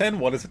 1 out of 10,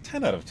 one is a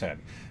 10 out of 10.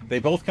 They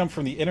both come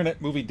from the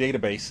Internet Movie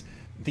Database.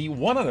 The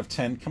 1 out of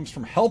 10 comes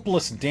from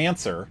Helpless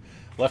Dancer,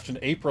 left in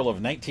April of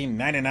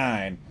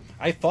 1999.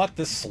 "I thought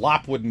this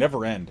slop would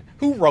never end.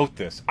 Who wrote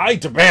this? I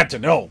demand to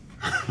know.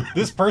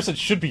 This person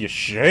should be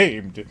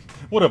ashamed.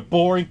 What a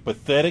boring,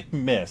 pathetic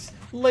mess.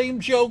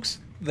 Lame jokes,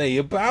 they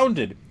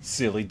abounded.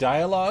 Silly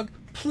dialogue,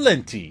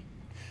 plenty.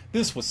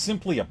 This was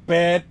simply a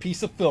bad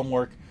piece of film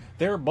work.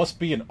 There must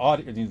be an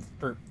audience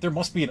for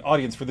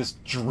this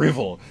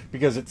drivel,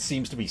 because it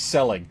seems to be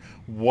selling.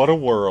 What a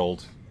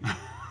world."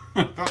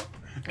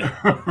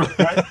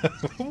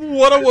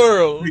 What a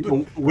world!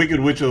 Wicked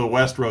Witch of the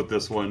West wrote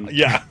this one.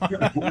 Yeah.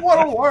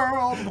 What a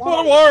world!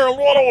 What a world!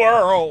 What a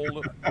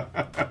world!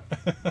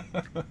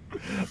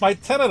 My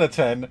 10 out of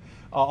 10,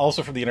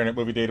 also from the Internet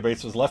Movie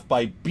Database, was left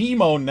by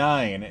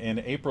Beamo9 in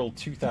April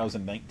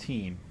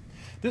 2019.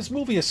 This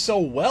movie is so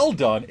well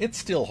done, it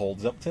still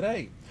holds up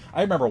today.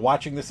 I remember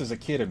watching this as a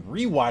kid and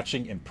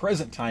rewatching in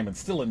present time and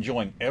still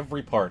enjoying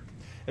every part.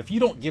 If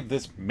you don't give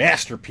this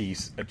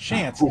masterpiece a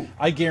chance,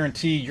 I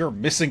guarantee you're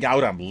missing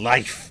out on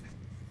life.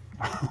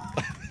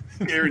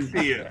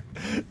 Guarantee it.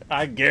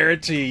 I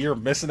guarantee you're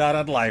missing out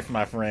on life,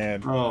 my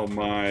friend. Oh,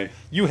 my.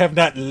 You have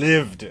not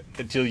lived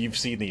until you've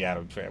seen The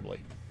Addams Family.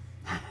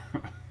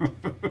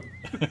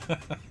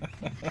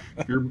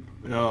 You're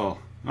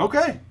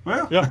okay.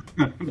 Well, Yeah,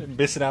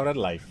 missing out on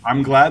life.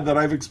 I'm glad that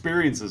I've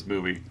experienced this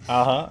movie.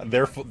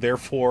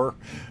 Therefore,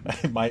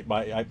 my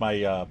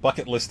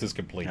bucket list is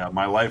complete. Yeah,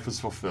 my life is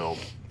fulfilled.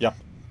 Yep.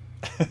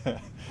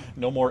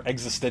 No more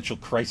existential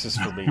crisis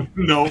for me.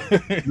 No,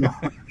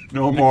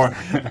 no more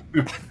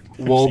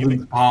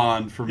Walden's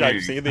Pond for Yeah, me.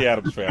 I've seen the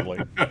Addams Family.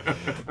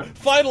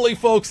 Finally,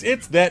 folks,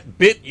 it's that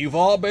bit you've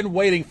all been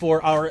waiting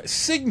for, our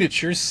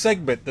signature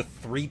segment, the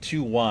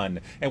 3-2-1,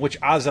 in which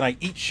Oz and I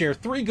each share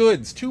 3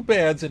 goods, 2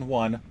 bads, and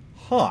 1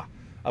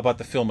 about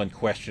the film in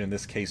question, in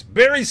this case,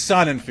 Barry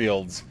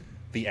Sonnenfeld's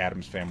The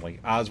Addams Family.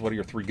 Oz, what are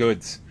your 3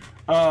 goods?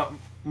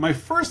 My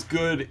first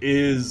good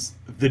is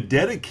the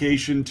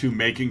dedication to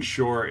making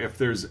sure if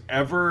there's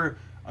ever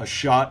a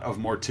shot of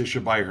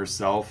Morticia by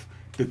herself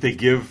that they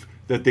give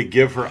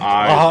her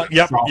eyes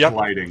soft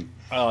lighting.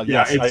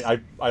 Yes,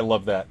 I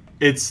love that.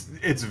 It's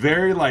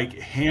very like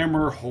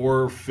Hammer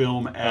horror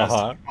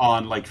film-esque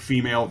on like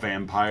female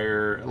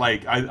vampire.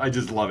 Like I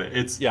just love it.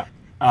 It's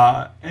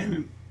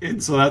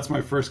and so that's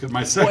my first good.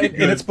 My second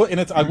good, and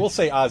it's I will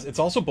say, Oz, it's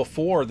also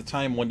before the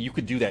time when you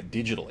could do that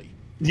digitally.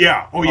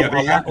 Yeah. Oh yeah.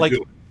 They have to like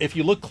do it. If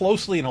you look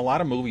closely in a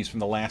lot of movies from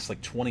the last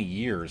like 20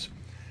 years,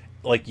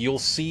 like you'll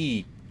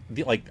see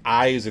the like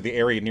eyes or the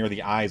area near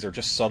the eyes are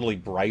just subtly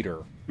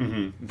brighter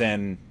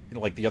than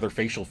like the other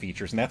facial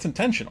features, and that's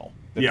intentional.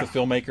 That the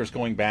filmmaker's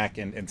going back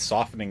and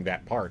softening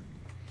that part.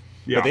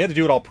 Yeah. But they had to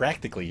do it all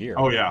practically here.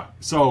 Oh yeah.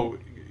 So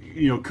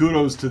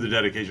kudos to the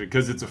dedication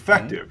because it's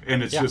effective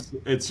and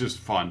it's just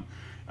fun.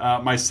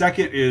 My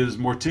second is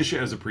Morticia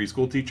as a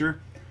preschool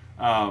teacher.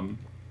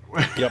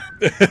 Yep.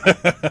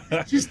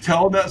 She's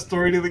telling that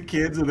story to the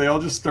kids and they all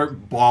just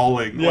start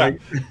bawling. Yeah.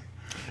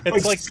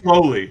 It's like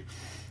slowly.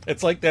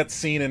 It's like that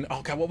scene in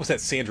what was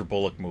that Sandra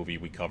Bullock movie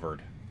we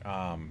covered?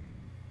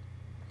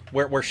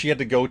 Where she had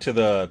to go to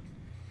the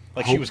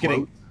Hope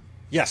Floats?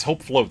 Yes,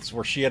 Hope Floats,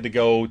 where she had to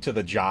go to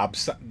the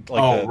jobs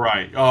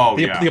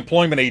the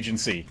employment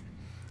agency.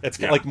 It's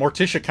like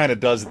Morticia kind of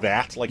does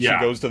that. Like she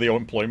goes to the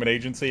employment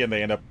agency and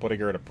they end up putting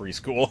her in a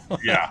preschool.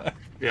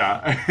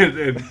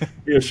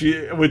 and she,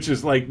 which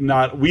is like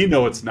not. We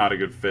know it's not a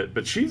good fit,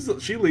 but she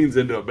leans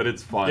into it. But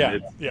it's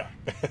fun.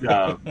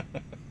 So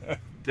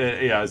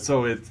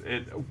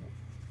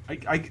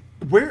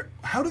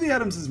how do the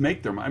Addamses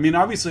make their money? I mean,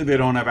 obviously they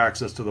don't have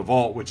access to the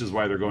vault, which is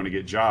why they're going to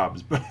get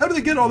jobs. But how do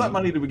they get all that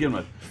money to begin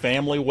with?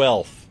 Family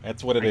wealth.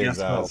 That's what it is.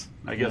 I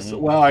guess. So.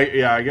 Well,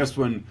 I guess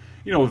when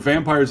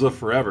vampires live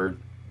forever.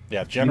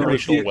 Yeah,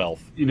 generational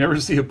wealth. You never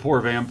see a poor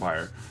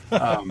vampire.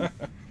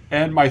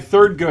 And my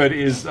third good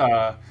is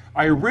I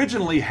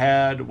originally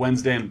had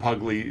Wednesday and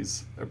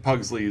Pugsley's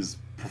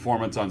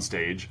performance on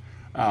stage,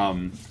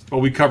 but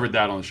we covered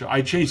that on the show.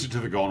 I changed it to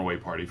the Going Away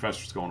Party,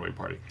 Fester's Going Away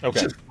Party. Okay.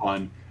 It's just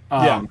fun.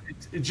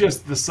 It's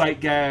just the sight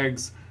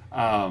gags.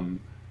 Even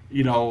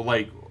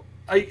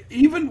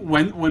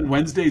when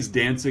Wednesday's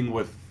dancing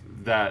with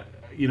that,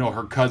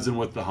 her cousin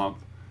with the hump.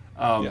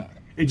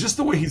 And just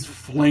the way he's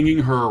flinging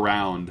her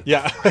around.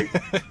 Yeah.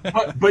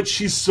 but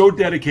she's so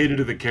dedicated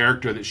to the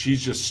character that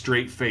she's just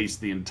straight faced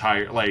the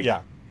entire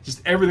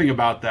just everything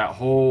about that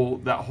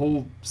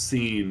whole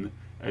scene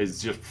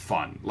is just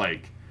fun.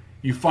 Like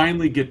you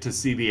finally get to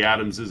see the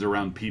Addamses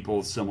around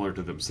people similar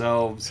to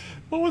themselves.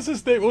 What was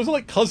his name? Was it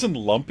like Cousin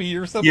Lumpy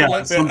or something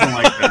like that? Something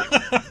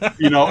like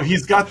that.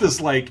 He's got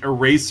this like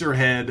eraser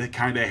head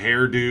kind of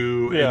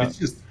hairdo, and it's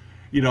just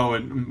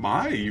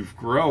and you've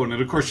grown.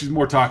 And of course, she's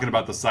more talking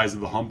about the size of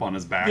the hump on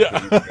his back.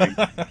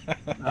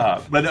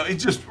 But no,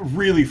 it's just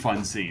really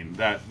fun scene.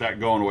 That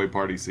Going Away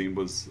Party scene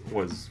was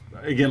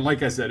again,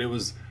 like I said, it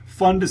was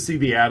fun to see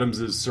the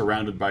Addamses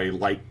surrounded by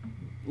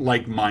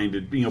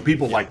like-minded,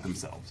 people like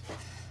themselves.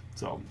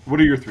 So,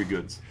 what are your 3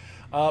 goods?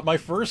 My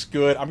first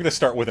good, I'm going to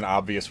start with an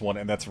obvious one,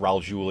 and that's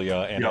Raul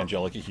Julia and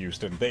Angelica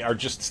Houston.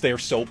 They're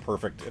so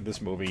perfect in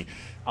this movie.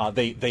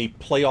 They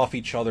play off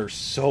each other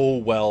so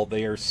well.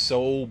 They are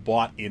so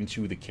bought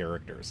into the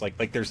characters.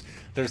 Like there's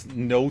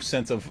no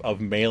sense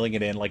of mailing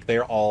it in. Like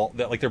they're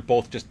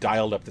both just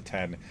dialed up to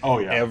 10.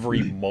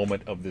 Every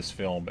moment of this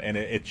film, and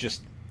it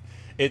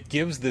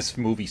gives this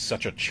movie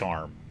such a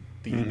charm.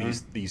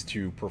 These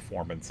 2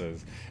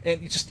 performances,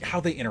 and just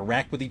how they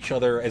interact with each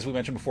other, as we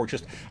mentioned before,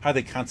 just how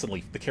the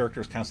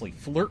characters constantly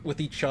flirt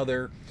with each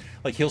other.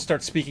 Like he'll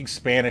start speaking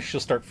Spanish, she'll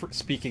start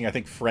speaking, I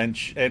think,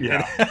 French, and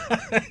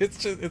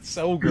it's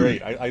so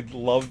great. I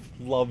love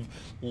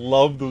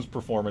those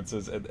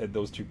performances and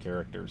those 2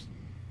 characters.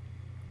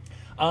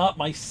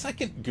 My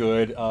second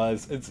good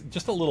is it's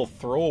just a little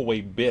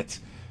throwaway bit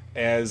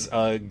as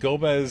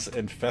Gomez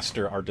and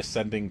Fester are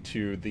descending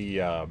to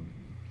the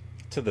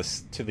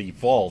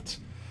vault.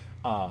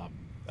 I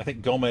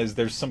think Gomez,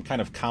 there's some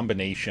kind of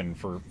combination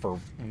for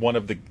one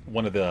of the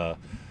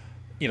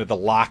the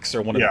locks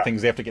or one of the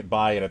things they have to get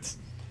by, and it's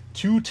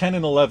 2, 10,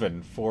 and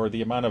 11 for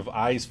the amount of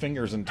eyes,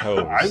 fingers, and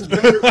toes. Eyes,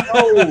 fingers,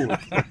 toes.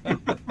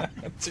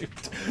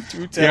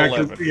 2, 10,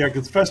 11.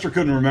 Because Fester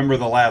couldn't remember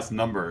the last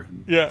number.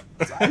 Yeah.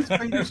 It's eyes,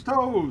 fingers,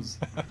 toes.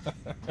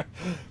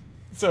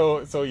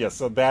 So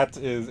that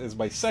is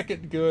my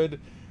second good.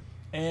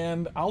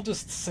 And I'll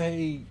just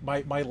say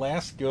my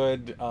last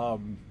good.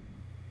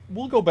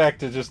 We'll go back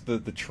to just the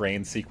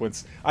train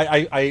sequence.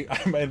 I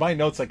in my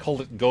notes I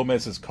called it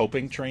Gomez's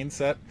coping train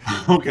set.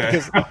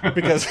 Okay.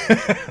 Because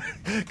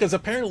because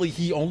apparently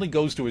he only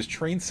goes to his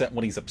train set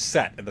when he's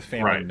upset, and the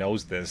family Right.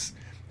 knows this.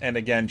 And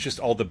again, just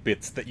all the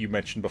bits that you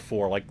mentioned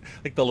before, like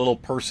the little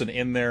person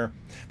in there.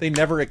 They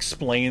never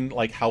explain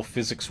like how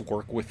physics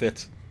work with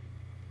it,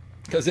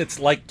 because it's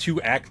like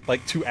two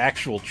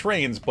actual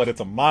trains, but it's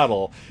a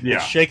model. Yeah.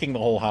 It's shaking the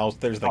whole house.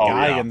 There's the Oh,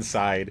 guy yeah.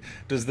 inside.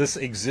 Does this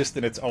exist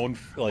in its own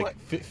like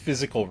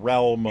physical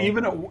realm?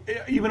 Even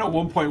at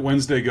one point,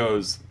 Wednesday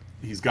goes,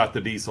 "He's got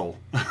the diesel."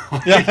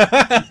 Yeah,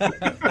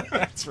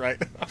 that's right.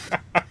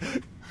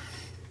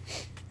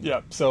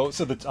 Yeah. So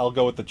I'll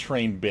go with the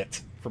train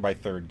bit for my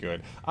third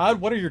good.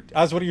 What are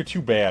your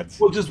two bads?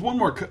 Well, just one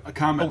more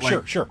comment. Oh,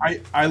 sure, sure.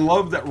 I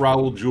love that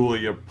Raul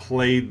Julia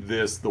played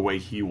this the way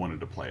he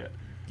wanted to play it.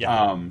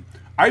 Yeah.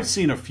 I've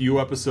seen a few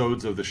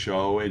episodes of the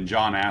show, and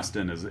John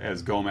Aston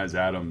as Gomez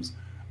Addams.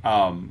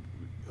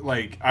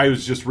 Like I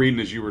was just reading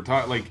as you were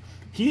talking, like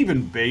he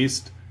even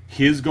based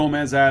his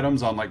Gomez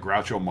Addams on like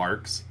Groucho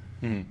Marx.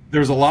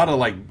 There's a lot of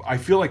like I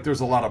feel like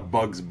there's a lot of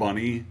Bugs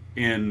Bunny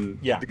in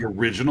the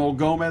original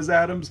Gomez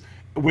Addams,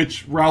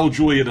 which Raul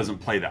Julia doesn't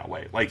play that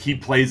way. Like he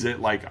plays it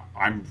like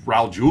I'm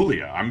Raul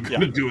Julia. I'm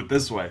going to do it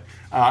this way.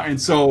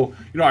 And so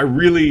I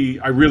really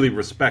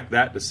respect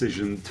that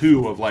decision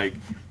too. Of like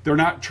they're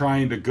not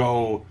trying to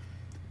go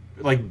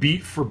like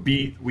beat for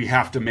beat. We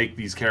have to make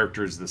these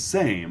characters the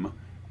same.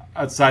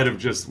 Outside of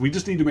we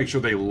just need to make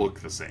sure they look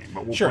the same.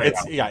 But we'll Sure, play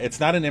it's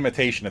not an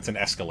imitation; it's an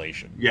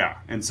escalation. Yeah,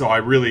 and so I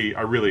really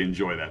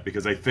enjoy that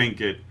because I think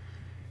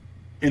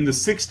in the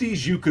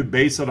 '60s you could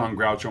base it on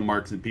Groucho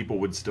Marx and people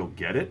would still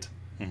get it.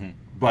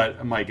 But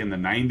I'm like in the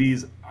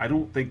 '90s, I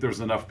don't think there's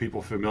enough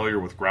people familiar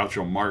with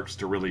Groucho Marx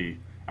to really.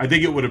 I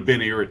think it would have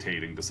been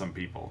irritating to some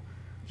people.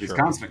 These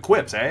constant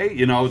quips,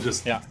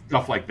 just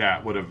stuff like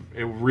that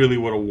it really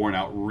would have worn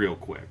out real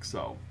quick.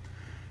 So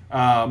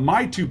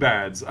my two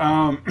bads.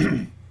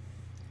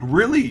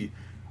 Really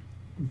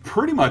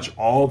pretty much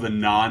all the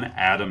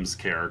non-Addams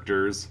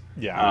characters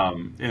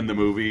in the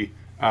movie.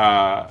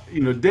 Dan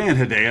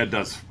Hedaya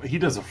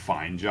does a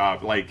fine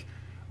job. Like,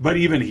 but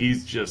even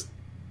he's just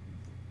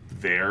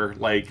there.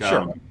 Like,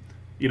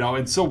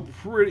 and so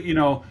pretty.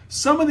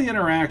 Some of the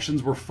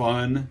interactions were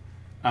fun.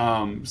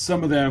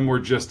 Some of them were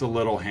just a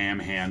little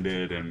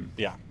ham-handed and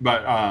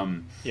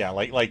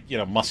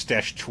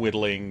mustache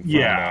twiddling.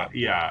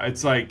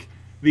 It's like.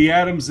 The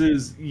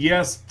Addamses,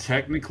 yes,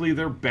 technically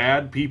they're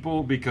bad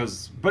people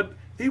but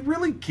they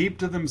really keep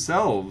to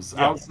themselves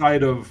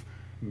outside of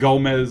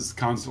Gomez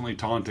constantly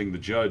taunting the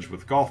judge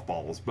with golf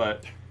balls.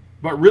 But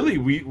really,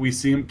 we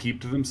see them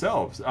keep to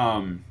themselves.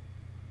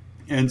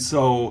 And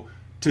so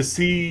to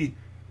see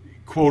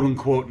quote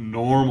unquote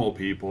normal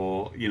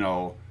people,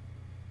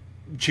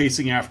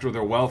 chasing after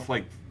their wealth,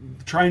 like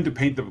trying to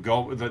paint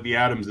the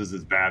Addamses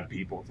as bad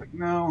people. It's like,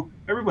 no,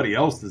 everybody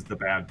else is the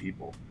bad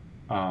people.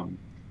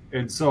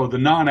 And so the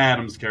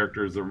non-Addams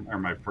characters are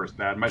my first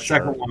bad. My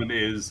second one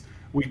is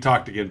we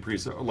talked again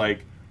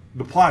like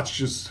the plot's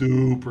just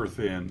super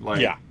thin.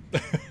 Like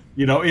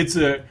it's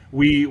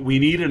we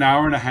need an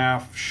hour and a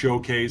half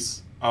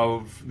showcase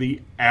of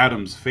the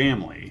Addams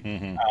family.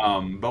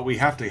 But we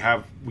got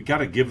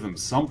to give them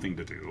something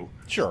to do.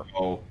 Sure.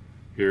 So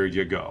here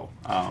you go.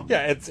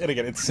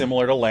 It's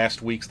similar to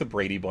last week's The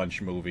Brady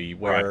Bunch movie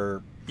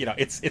where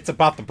it's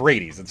about the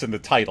Bradys. It's in the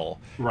title,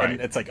 right?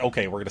 And it's like,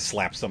 okay, we're going to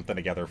slap something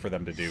together for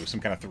them to do some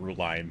kind of through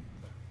line,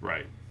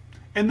 right?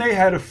 And they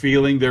had a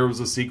feeling there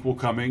was a sequel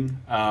coming,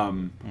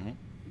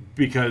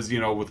 because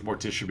with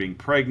Morticia being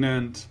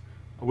pregnant,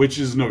 which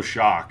is no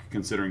shock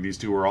considering these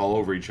two were all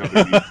over each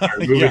other the entire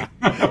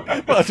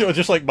movie. Well,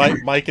 just like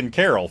Mike and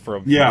Carol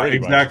from Brady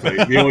exactly.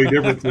 The only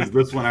difference is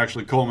this one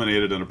actually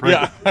culminated in a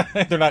pregnancy.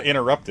 Yeah, they're not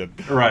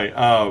interrupted, right?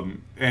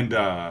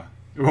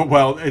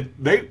 Well,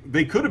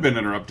 they could have been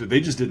interrupted. They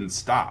just didn't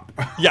stop.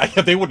 Yeah,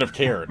 they wouldn't have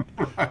cared.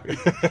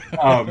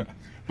 Right.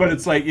 But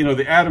it's like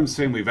the Addams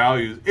Family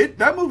Values.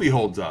 That movie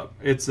holds up.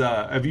 It's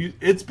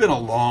It's been a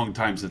long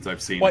time since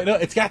I've seen it. No,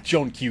 it's got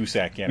Joan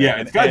Cusack in it. Yeah,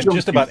 it's got and Joan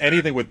just Cusack. about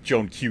anything with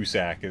Joan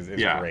Cusack is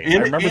great. And,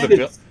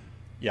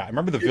 I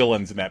remember the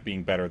villains in that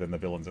being better than the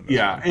villains in this.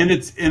 Yeah, one. and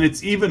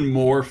it's even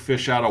more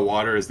fish out of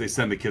water as they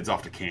send the kids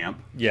off to camp.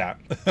 Yeah,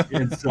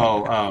 and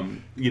so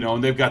and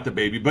they've got the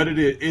baby, but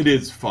it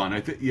is fun.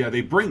 I think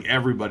they bring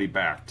everybody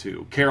back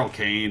too. Carol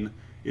Kane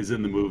is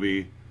in the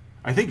movie.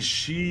 I think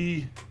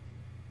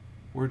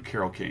where'd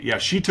Carol Kane? Yeah,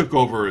 she took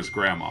over as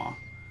grandma.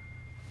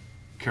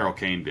 Carol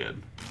Kane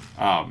did.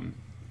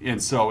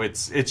 And so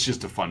it's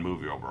just a fun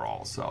movie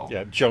overall. So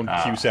Joan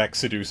Cusack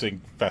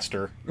seducing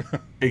Fester.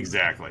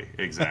 Exactly.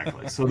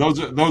 So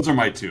those are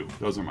my two.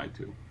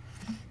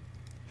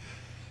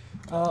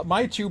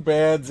 My two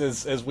bads,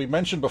 as we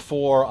mentioned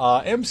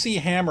before, MC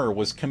Hammer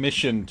was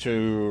commissioned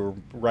to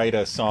write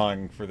a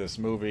song for this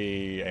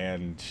movie,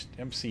 and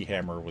MC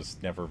Hammer was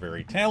never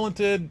very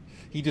talented.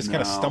 He just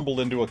kind of stumbled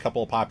into a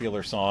couple of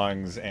popular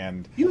songs,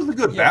 and he was a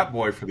good bat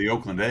boy for the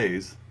Oakland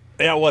A's.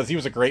 Yeah, it was. He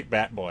was a great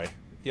bat boy.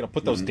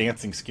 put those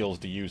dancing skills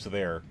to use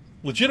there.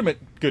 Legitimate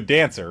good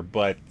dancer,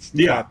 but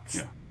yeah.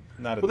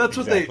 not well, that's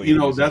exactly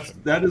what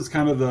that is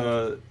kind of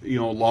the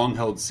long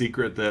held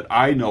secret that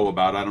I know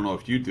about. I don't know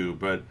if you do,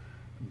 but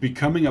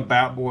becoming a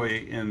bat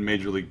boy in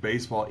Major League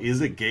Baseball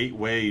is a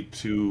gateway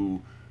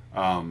to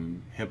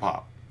hip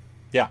hop.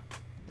 Yeah,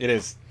 it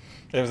is.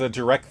 There's a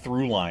direct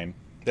through line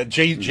that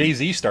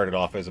Jay-Z started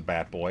off as a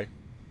bat boy.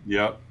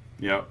 Yep.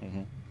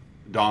 Mm-hmm.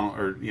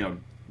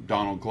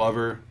 Donald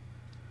Glover.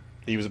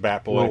 He was a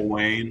bat boy.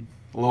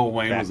 Lil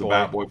Wayne was a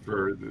bat boy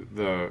for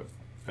the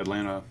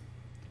Atlanta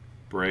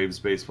Braves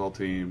baseball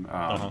team.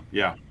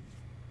 Yeah.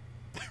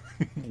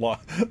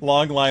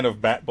 Long line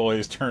of bat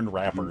boys turned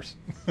rappers.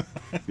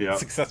 Yeah.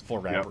 Successful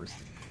rappers.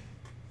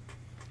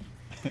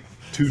 Yep.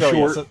 Too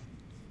short.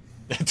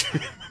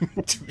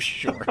 Too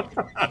short.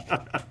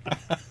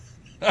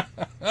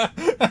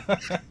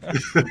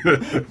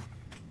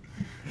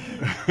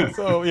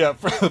 So yeah,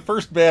 for the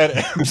first bad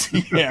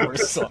MC Hammer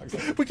songs,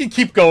 we can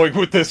keep going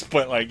with this,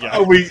 but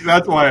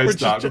that's why I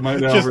stopped.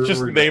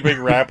 Just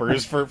naming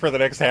rappers for the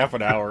next half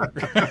an hour.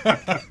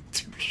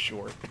 Too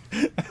short.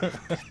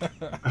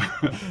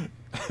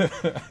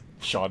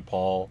 Sean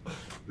Paul.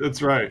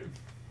 That's right.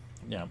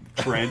 Yeah.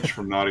 Trench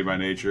from Naughty by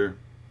Nature.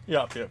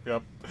 Yep.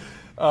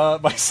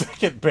 My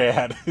second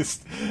bad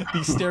is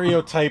the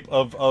stereotype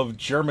of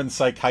German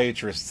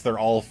psychiatrists. They're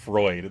all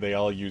Freud. They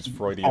all use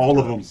Freudian all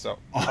terms. Of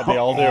them. So they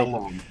all do. All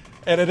of them.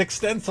 And it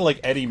extends to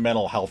any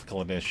mental health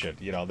clinician.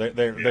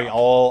 They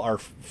all are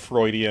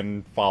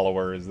Freudian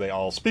followers. They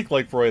all speak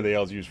like Freud. They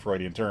all use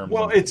Freudian terms.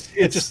 Well, it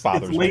just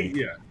bothers me.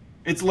 Yeah,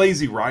 it's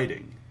lazy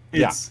writing.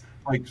 It's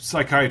like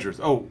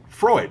psychiatrists. Oh,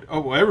 Freud. Oh,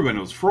 well, everybody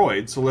knows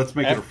Freud, so let's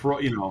make it a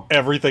Freud.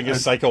 Everything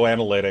is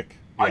psychoanalytic.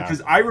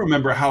 Because I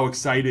remember how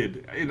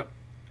excited.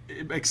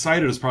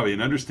 Excited is probably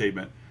an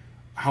understatement.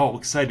 How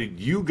excited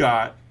you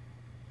got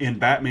in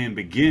Batman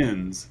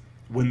Begins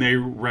when they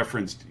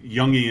referenced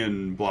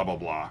Jungian blah blah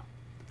blah.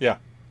 Yeah.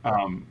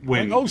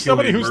 When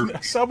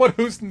someone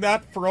who's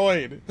not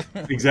Freud.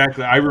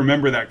 Exactly. I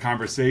remember that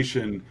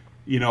conversation.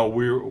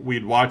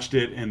 We'd watched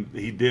it, and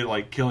he did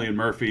Cillian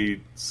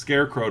Murphy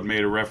Scarecrow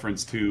made a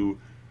reference to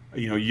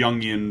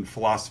Jungian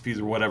philosophies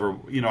or whatever.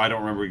 I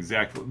don't remember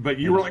exactly, but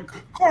you were like,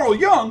 Carl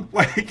Jung,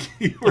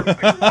 you were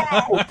like,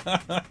 wow.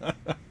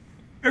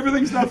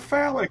 Everything's not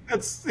phallic.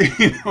 That's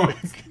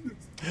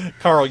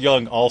Carl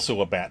Jung,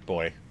 also a bat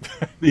boy.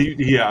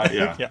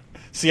 Yeah.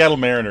 Seattle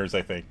Mariners,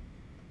 I think.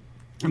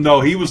 No,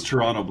 he was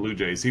Toronto Blue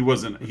Jays. He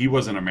wasn't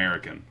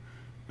American.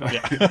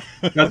 Yeah.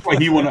 That's why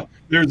he went.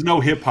 There's no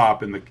hip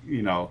hop in the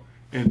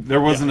and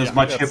there wasn't as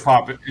much hip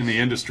hop in the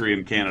industry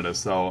in Canada,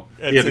 so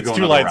he had to go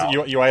two lines.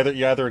 Route. You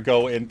either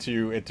go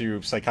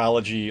into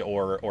psychology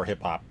or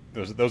hip hop.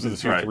 Those are the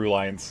two through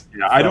lines.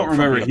 Yeah, I don't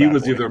remember. He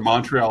was either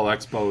Montreal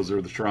Expos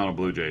or the Toronto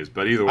Blue Jays,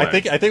 but either way, I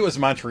think it was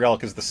Montreal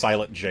because the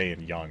silent J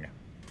in Young.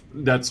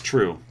 That's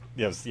true.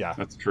 Yes, yeah,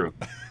 that's true.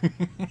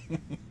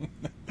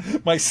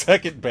 My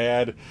second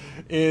bad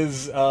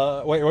is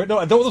wait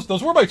no,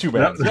 those were my two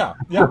bads. Yeah,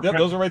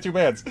 those were my two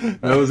bads.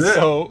 That was it.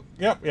 So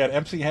we had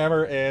MC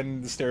Hammer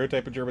and the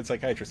stereotype of German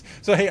psychiatrist.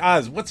 So hey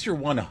Oz, what's your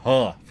one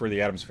for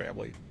the Addams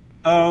family?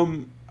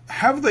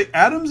 Have the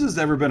Addamses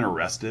ever been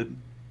arrested?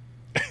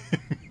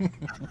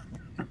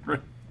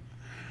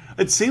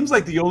 It seems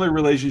like the only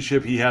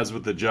relationship he has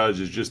with the judge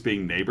is just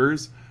being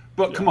neighbors.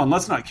 But come on,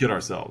 let's not kid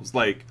ourselves.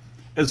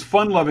 As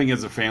fun-loving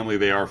as a family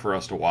they are for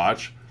us to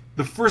watch,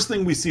 the first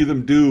thing we see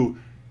them do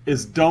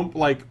is dump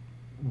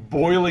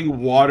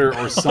boiling water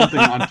or something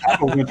on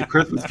top of a bunch of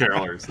Christmas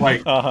carolers.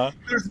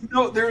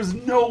 There's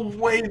no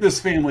way this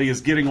family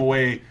is getting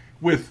away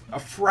with a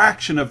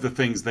fraction of the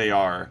things they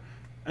are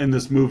in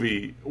this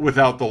movie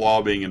without the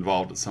law being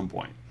involved at some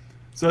point.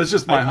 So it's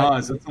just my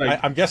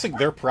I'm guessing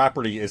their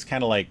property is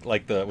kind of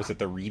like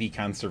the Reedy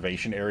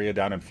Conservation Area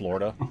down in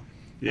Florida,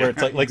 where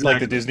it's like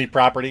the Disney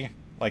property.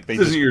 This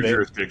isn't your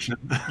jurisdiction.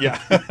 Yeah.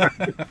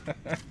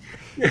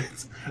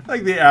 It's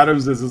like the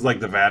Addamses is like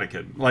the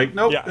Vatican.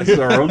 Nope, this is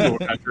our own little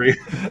country.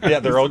 Yeah,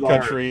 their own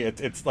country.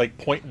 It's like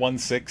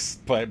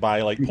 0.16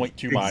 by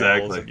 0.2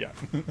 miles. Exactly. Yeah.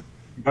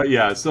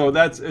 But so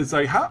it's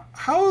like how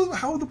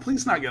are the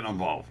police not getting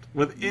involved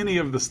with any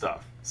of the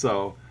stuff?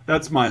 So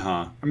that's my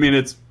I mean,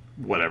 it's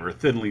whatever,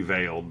 thinly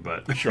veiled,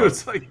 but sure.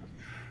 It's a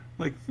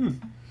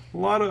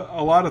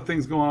lot of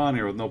things going on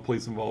here with no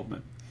police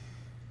involvement.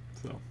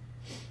 So,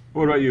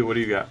 what about you? What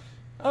do you got?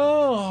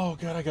 Oh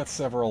God, I got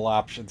several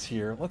options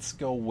here. Let's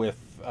go with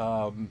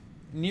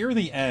near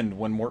the end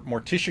when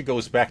Morticia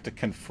goes back to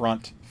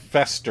confront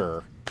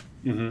Fester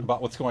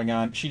about what's going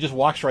on. She just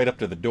walks right up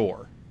to the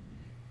door.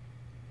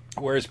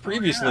 Whereas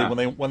previously,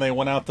 when they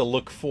went out to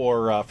look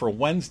for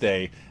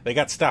Wednesday, they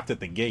got stopped at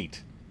the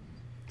gate.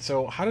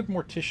 So how did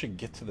Morticia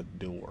get to the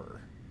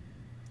door?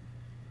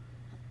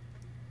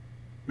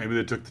 Maybe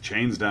they took the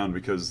chains down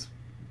because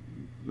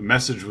the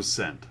message was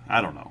sent.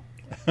 I don't know.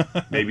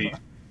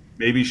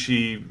 Maybe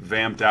she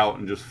vamped out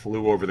and just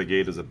flew over the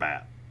gate as a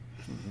bat.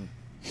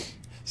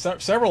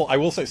 Several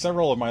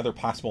of my other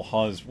possible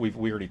HUs we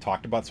already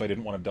talked about, so I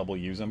didn't want to double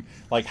use them.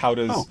 How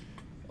does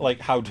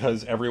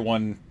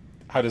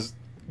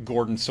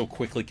Gordon so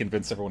quickly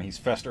convinced everyone he's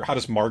Fester? How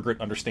does Margaret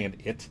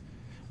understand it?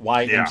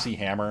 Why MC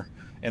Hammer?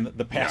 And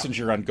the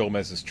passenger on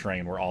Gomez's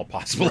train were all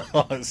possible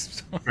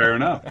laws. Fair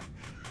enough.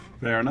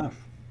 Fair enough.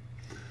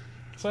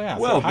 So yeah.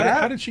 Well, so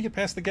how did she get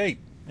past the gate?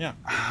 Yeah.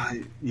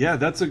 Yeah,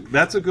 that's a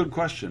good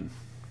question.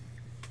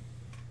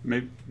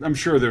 Maybe, I'm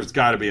sure there's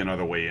got to be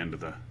another way into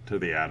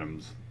the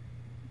Addams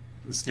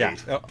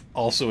estate. Yeah.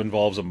 Also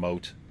involves a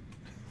moat.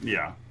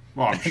 Yeah.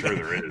 Well, I'm sure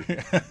there is.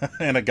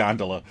 And a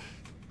gondola.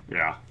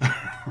 Yeah.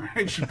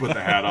 Right. She put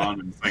the hat on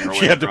and sang her way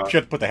She had across.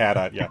 to put the hat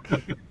on. Yeah.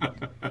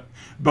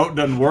 Boat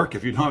doesn't work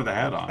if you don't have the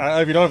hat on.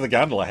 If you don't have the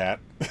gondola hat.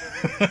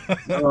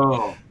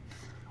 Oh.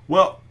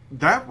 Well,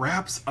 that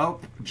wraps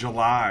up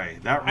July.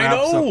 That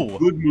wraps up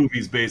good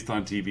movies based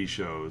on TV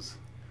shows.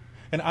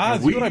 And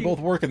Oz, you and I both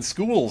work in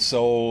school,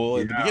 so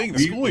the beginning of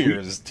the school year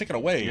is ticking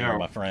away,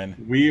 my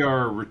friend. We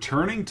are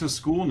returning to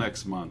school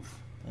next month.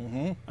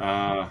 Mm-hmm.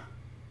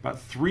 About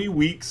 3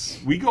 weeks.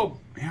 We go,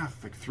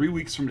 like 3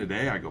 weeks from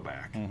today I go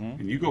back.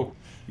 Mm-hmm. And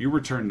you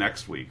return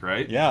next week,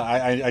 right? Yeah,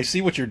 I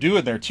see what you're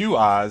doing there too,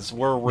 Oz.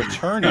 We're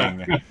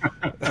returning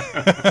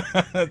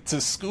to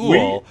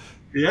school.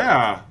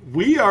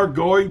 We are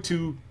going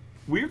to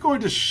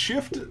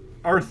shift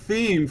our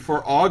theme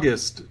for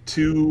August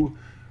to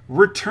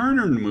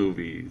return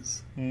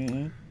movies.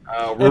 Mm-hmm.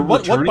 And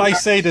what by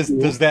say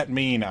does that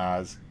mean,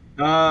 Oz?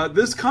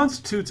 This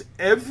constitutes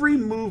every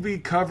movie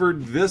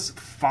covered this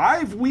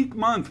 5-week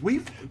month.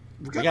 We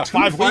got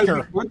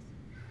 5-weeker.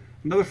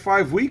 Another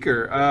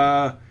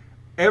 5-weeker.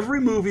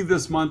 Every movie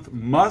this month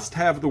must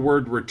have the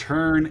word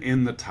return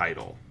in the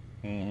title.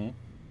 Mm-hmm.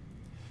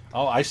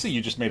 Oh, I see.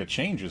 You just made a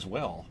change as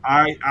well.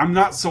 I'm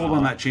not sold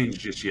on that change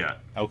just yet.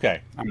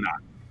 Okay. I'm not.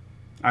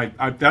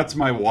 I that's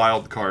my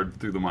wild card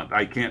through the month.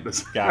 I can't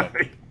decide. Got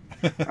it.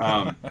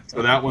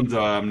 So that one's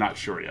I'm not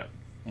sure yet.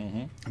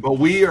 Mm-hmm. But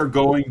we are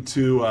going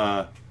to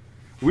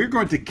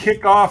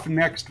kick off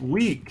next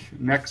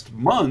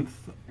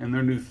month, and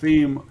their new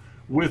theme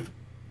with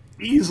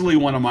easily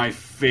one of my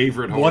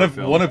favorite horror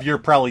films. One of your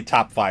probably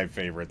top 5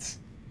 favorites,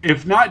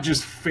 if not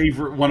just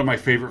one of my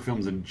favorite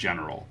films in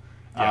general.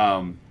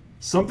 Yeah.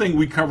 Something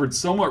we covered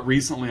somewhat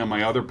recently on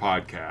my other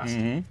podcast,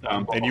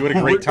 and you had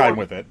a great time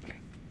with it.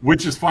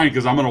 Which is fine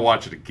because I'm going to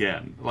watch it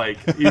again. Like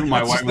even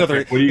my wife was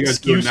like, "What are you guys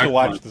doing next to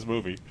watch month?" This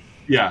movie?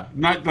 Yeah,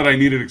 not that I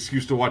need an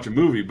excuse to watch a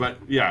movie, but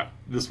yeah,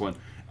 this one.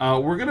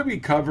 We're going to be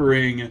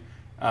covering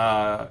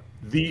one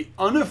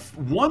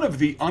of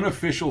the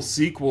unofficial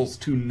sequels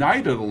to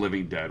Night of the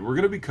Living Dead. We're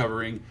going to be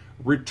covering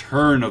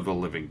Return of the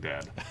Living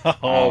Dead.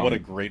 What a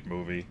great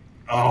movie!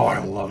 Oh, I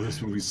love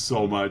this movie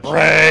so much.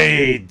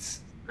 Great!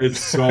 It's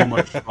so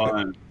much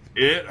fun.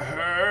 It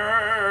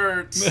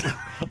hurts.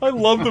 I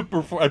love the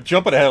I'm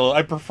jumping ahead.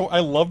 I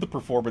love the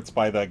performance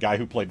by the guy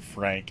who played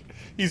Frank.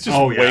 He's just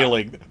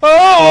wailing.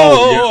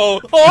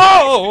 Oh!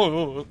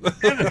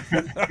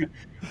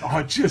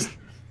 Just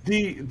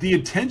the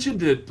attention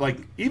to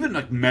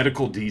even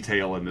medical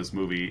detail in this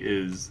movie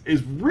is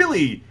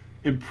really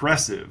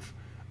impressive.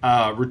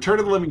 Return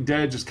of the Living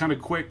Dead, just kind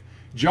of quick.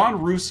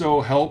 John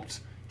Russo helped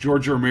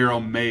George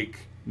Romero make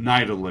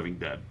Night of the Living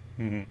Dead,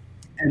 and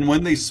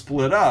when they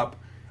split up.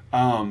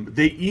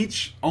 They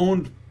each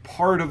owned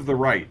part of the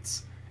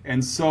rights.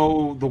 And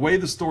so the way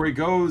the story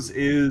goes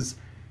is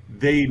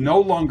they no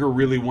longer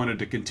really wanted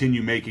to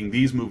continue making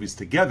these movies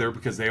together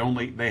because they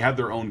had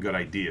their own good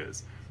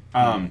ideas.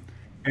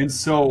 And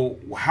so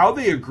how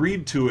they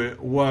agreed to it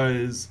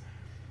was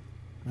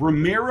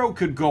Romero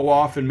could go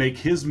off and make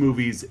his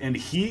movies and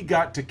he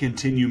got to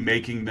continue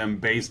making them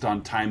based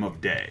on time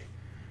of day.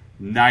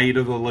 Night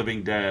of the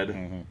Living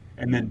Dead,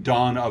 and then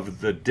Dawn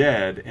of the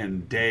Dead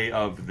and Day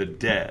of the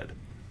Dead.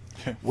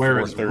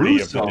 Whereas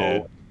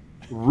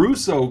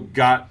Russo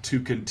got to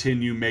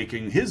continue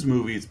making his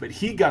movies, but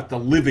he got the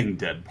Living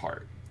Dead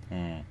part.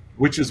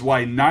 Which is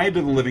why Night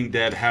of the Living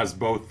Dead has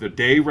both the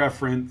day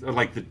reference,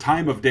 like the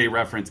time of day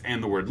reference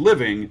and the word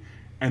living,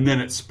 and then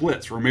it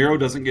splits. Romero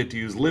doesn't get to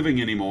use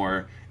living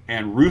anymore,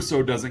 and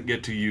Russo doesn't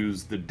get to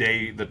use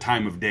the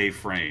time of day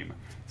frame.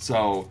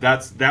 So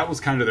that was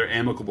kind of their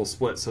amicable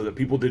split so that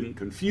people didn't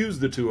confuse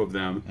the two of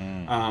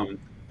them.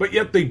 But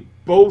yet they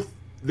both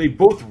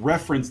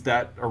reference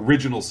that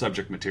original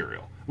subject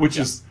material, which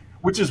is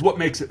what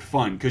makes it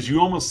fun because you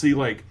almost see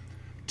like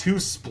two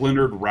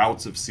splintered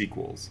routes of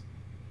sequels.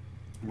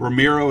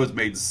 Romero has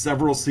made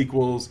several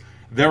sequels.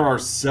 There are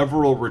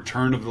several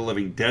Return of the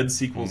Living Dead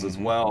sequels as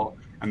well,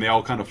 and they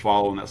all kind of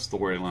follow in that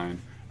storyline.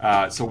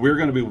 So we're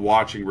going to be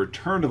watching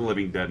Return of the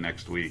Living Dead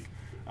next week,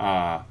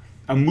 a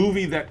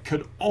movie that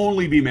could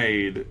only be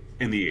made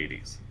in the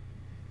 80s.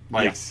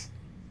 Like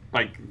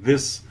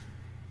this,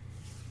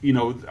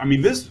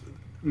 this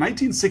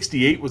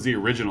 1968 was the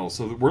original,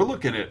 so we're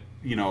looking at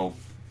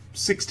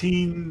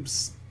 16.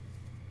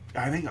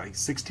 I think like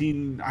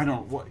 16. I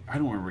don't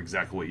remember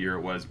exactly what year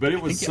it was, but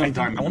it was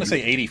sometime. I want to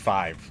say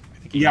 85.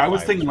 I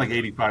was thinking like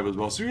 85 as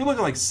well. So you're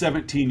looking like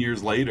 17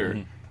 years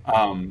later.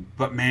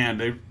 But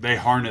man, they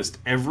harnessed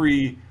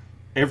every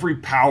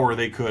power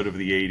they could of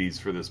the 80s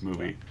for this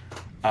movie.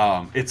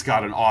 It's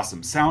got an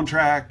awesome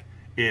soundtrack.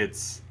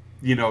 It's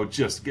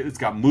just it's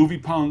got movie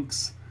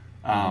punks.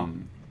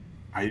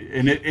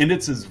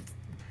 It's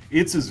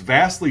as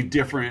vastly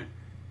different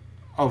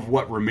of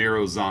what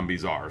Romero's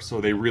zombies are.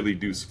 So they really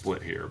do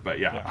split here. But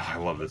yeah. I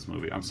love this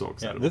movie. I'm so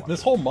excited.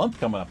 This whole month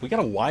coming up, we got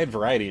a wide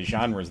variety of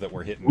genres that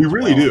we're hitting. We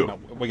really do.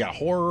 We got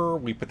horror.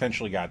 We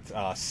potentially got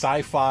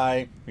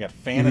sci-fi. We got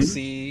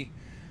fantasy.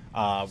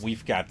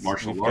 We've got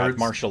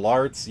martial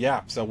arts.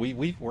 Yeah. So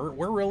we're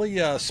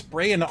really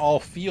spraying all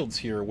fields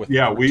here with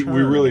we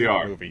really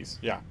are movies.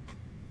 Yeah.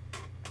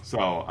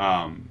 So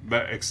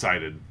but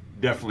excited,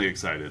 definitely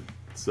excited.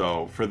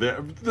 So for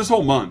this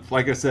whole month,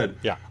 like I said,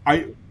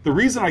 the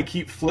reason I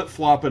keep flip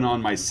flopping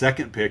on my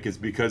second pick is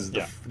because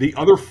the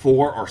other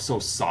four are so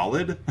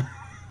solid.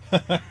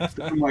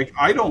 I'm like,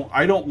 I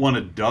don't want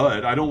a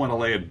dud. I don't want to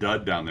lay a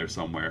dud down there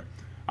somewhere.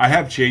 I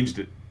have changed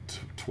it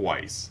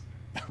twice.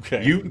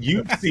 Okay.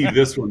 You see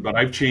this one, but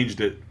I've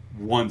changed it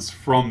once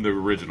from the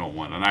original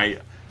one, and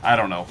I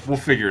don't know. We'll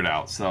figure it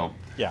out. So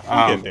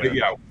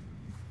but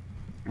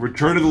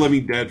Return of the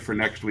Living Dead for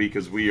next week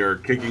as we are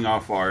kicking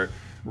off our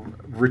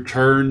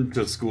return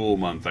to school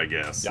month, I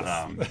guess.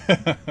 Yes.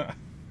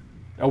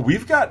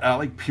 We've got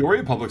like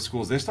Peoria Public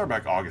Schools. They start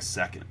back August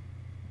 2nd.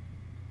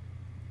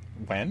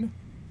 When?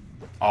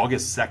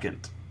 August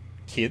 2nd.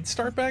 Kids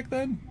start back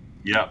then?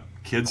 Yep.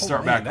 Kids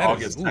start back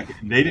August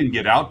 2nd. They didn't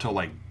get out till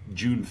like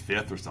June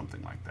 5th or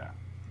something like that.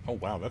 Oh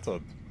wow, that's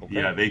okay.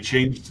 Yeah, they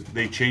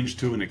changed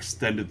to an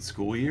extended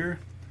school year.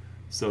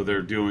 So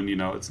they're doing,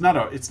 it's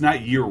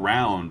not year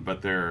round,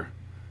 but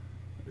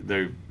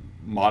they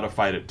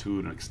modified it to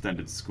an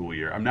extended school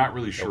year. I'm not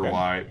really sure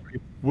why.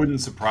 It wouldn't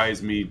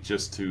surprise me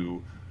just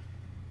to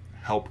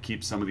help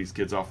keep some of these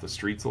kids off the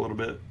streets a little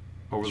bit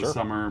over the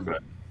summer,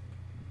 but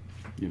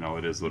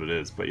it is what it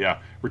is. But yeah,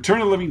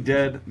 Return of the Living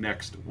Dead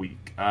next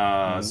week.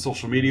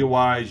 Social media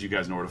wise, you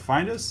guys know where to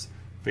find us.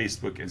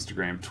 Facebook,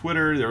 Instagram,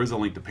 Twitter. There is a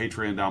link to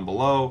Patreon down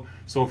below.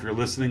 So if you're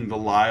listening to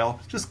Lyle,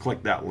 just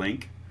click that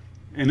link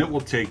and it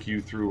will take you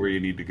through where you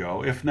need to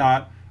go. If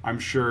not, I'm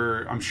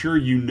sure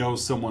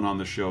someone on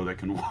the show that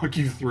can walk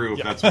you through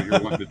if that's what you're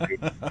wanting to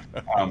do.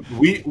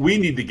 We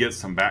need to get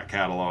some back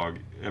catalog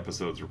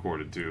episodes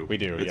recorded too. We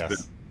do,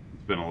 It's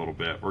been a little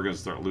bit. We're going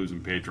to start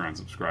losing Patreon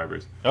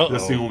subscribers. Uh-oh.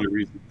 That's the only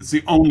reason. It's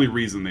the only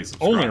reason they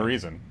subscribe. Only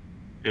reason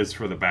is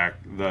for the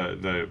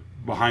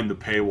behind the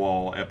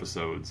paywall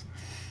episodes.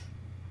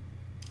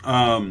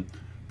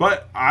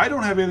 But I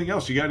don't have anything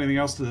else. You got anything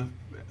else to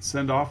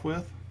send off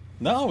with?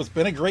 No, it's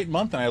been a great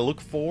month, and I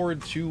look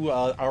forward to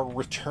our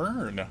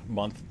return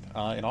month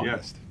in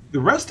August. Yeah.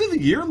 The rest of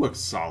the year looks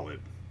solid.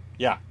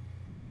 Yeah.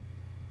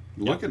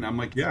 I'm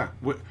like,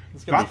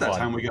 about that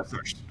time we got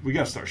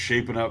to start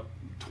shaping up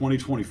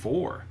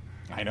 2024.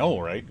 I know,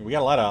 right? We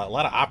got a lot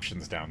of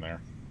options down there.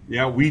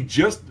 Yeah,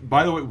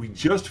 by the way, we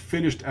just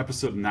finished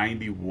episode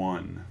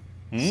 91.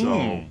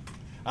 So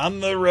on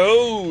the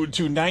road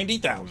to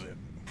 90,000.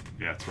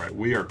 Yeah, that's right.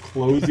 We are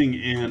closing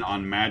in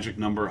on magic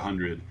number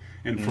 100.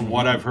 And from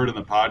what I've heard in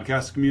the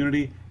podcast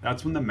community,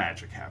 that's when the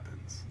magic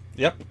happens.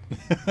 Yep.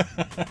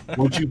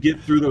 Once you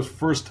get through those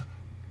first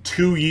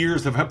 2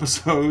 years of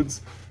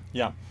episodes,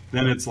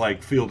 then it's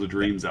like Field of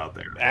Dreams out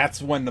there.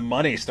 That's when the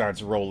money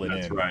starts rolling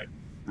in. That's right.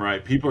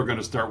 Right. People are going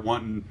to start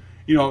wanting,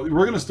 we're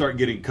going to start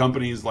getting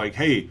companies like,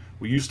 hey,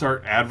 will you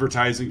start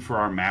advertising for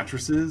our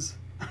mattresses?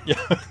 Yeah.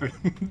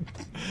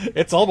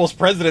 It's almost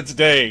President's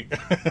Day.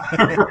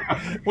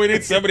 We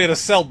need somebody to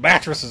sell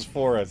mattresses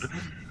for us.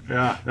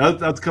 Yeah,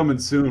 that's coming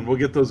soon. We'll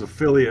get those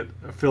affiliate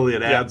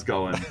ads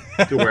going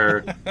to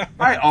where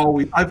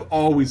I've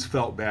always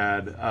felt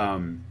bad,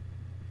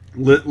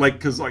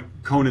 because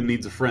Conan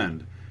needs a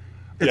friend.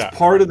 It's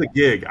part of the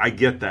gig. I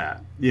get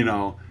that,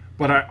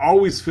 but I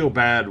always feel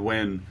bad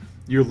when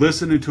you're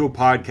listening to a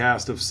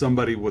podcast of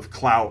somebody with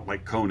clout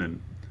like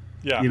Conan,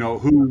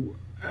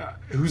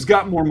 who's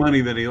got more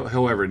money than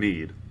he'll ever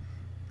need,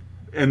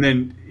 and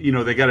then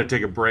they got to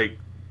take a break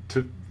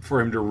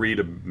for him to read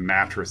a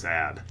mattress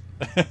ad.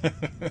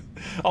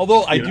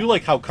 Although I do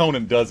like how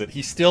Conan does it.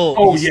 There's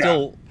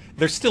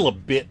still a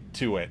bit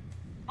to it.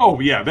 Oh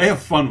yeah, they have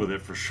fun with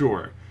it for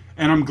sure,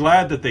 and I'm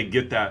glad that they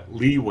get that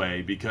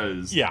leeway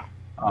because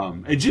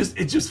it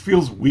just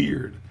feels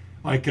weird.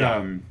 Like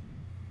on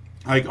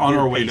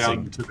our way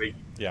down to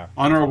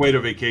on our way to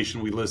vacation,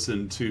 we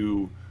listened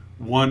to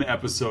one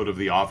episode of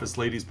the Office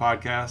Ladies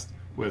podcast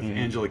with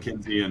Angela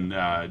Kinsey and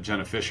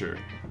Jenna Fisher.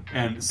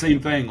 And same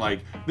thing,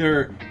 like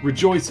they're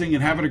rejoicing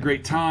and having a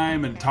great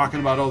time and talking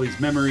about all these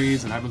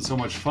memories and having so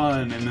much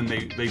fun, and then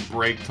they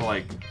break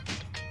to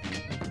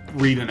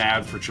read an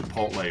ad for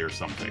Chipotle or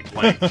something.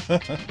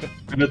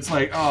 And it's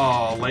like,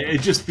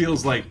 it just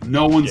feels like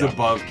no one's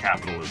above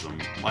capitalism.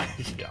 But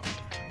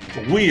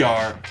we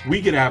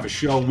get to have a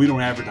show and we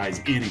don't advertise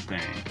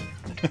anything.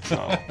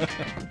 So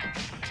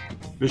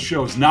this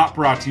show is not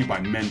brought to you by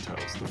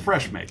Mentos, the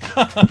fresh maker.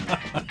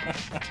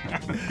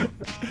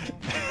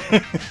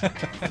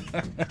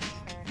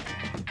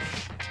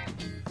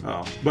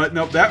 But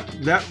no,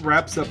 that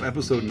wraps up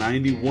episode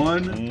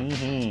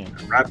 91.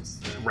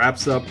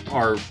 Wraps up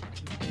our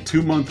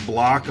 2-month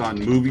block on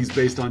movies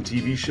based on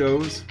TV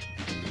shows.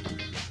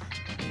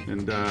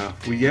 And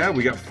we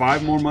got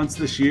 5 more months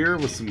this year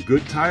with some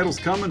good titles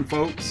coming,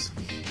 folks.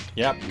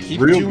 Yep, keep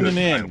Real tuning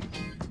in.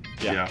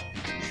 Yeah,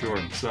 sure.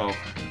 So,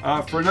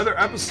 for another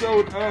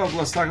episode of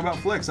Let's Talk About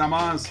Flicks, I'm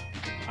Oz.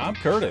 I'm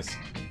Curtis.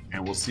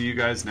 And we'll see you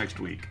guys next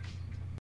week.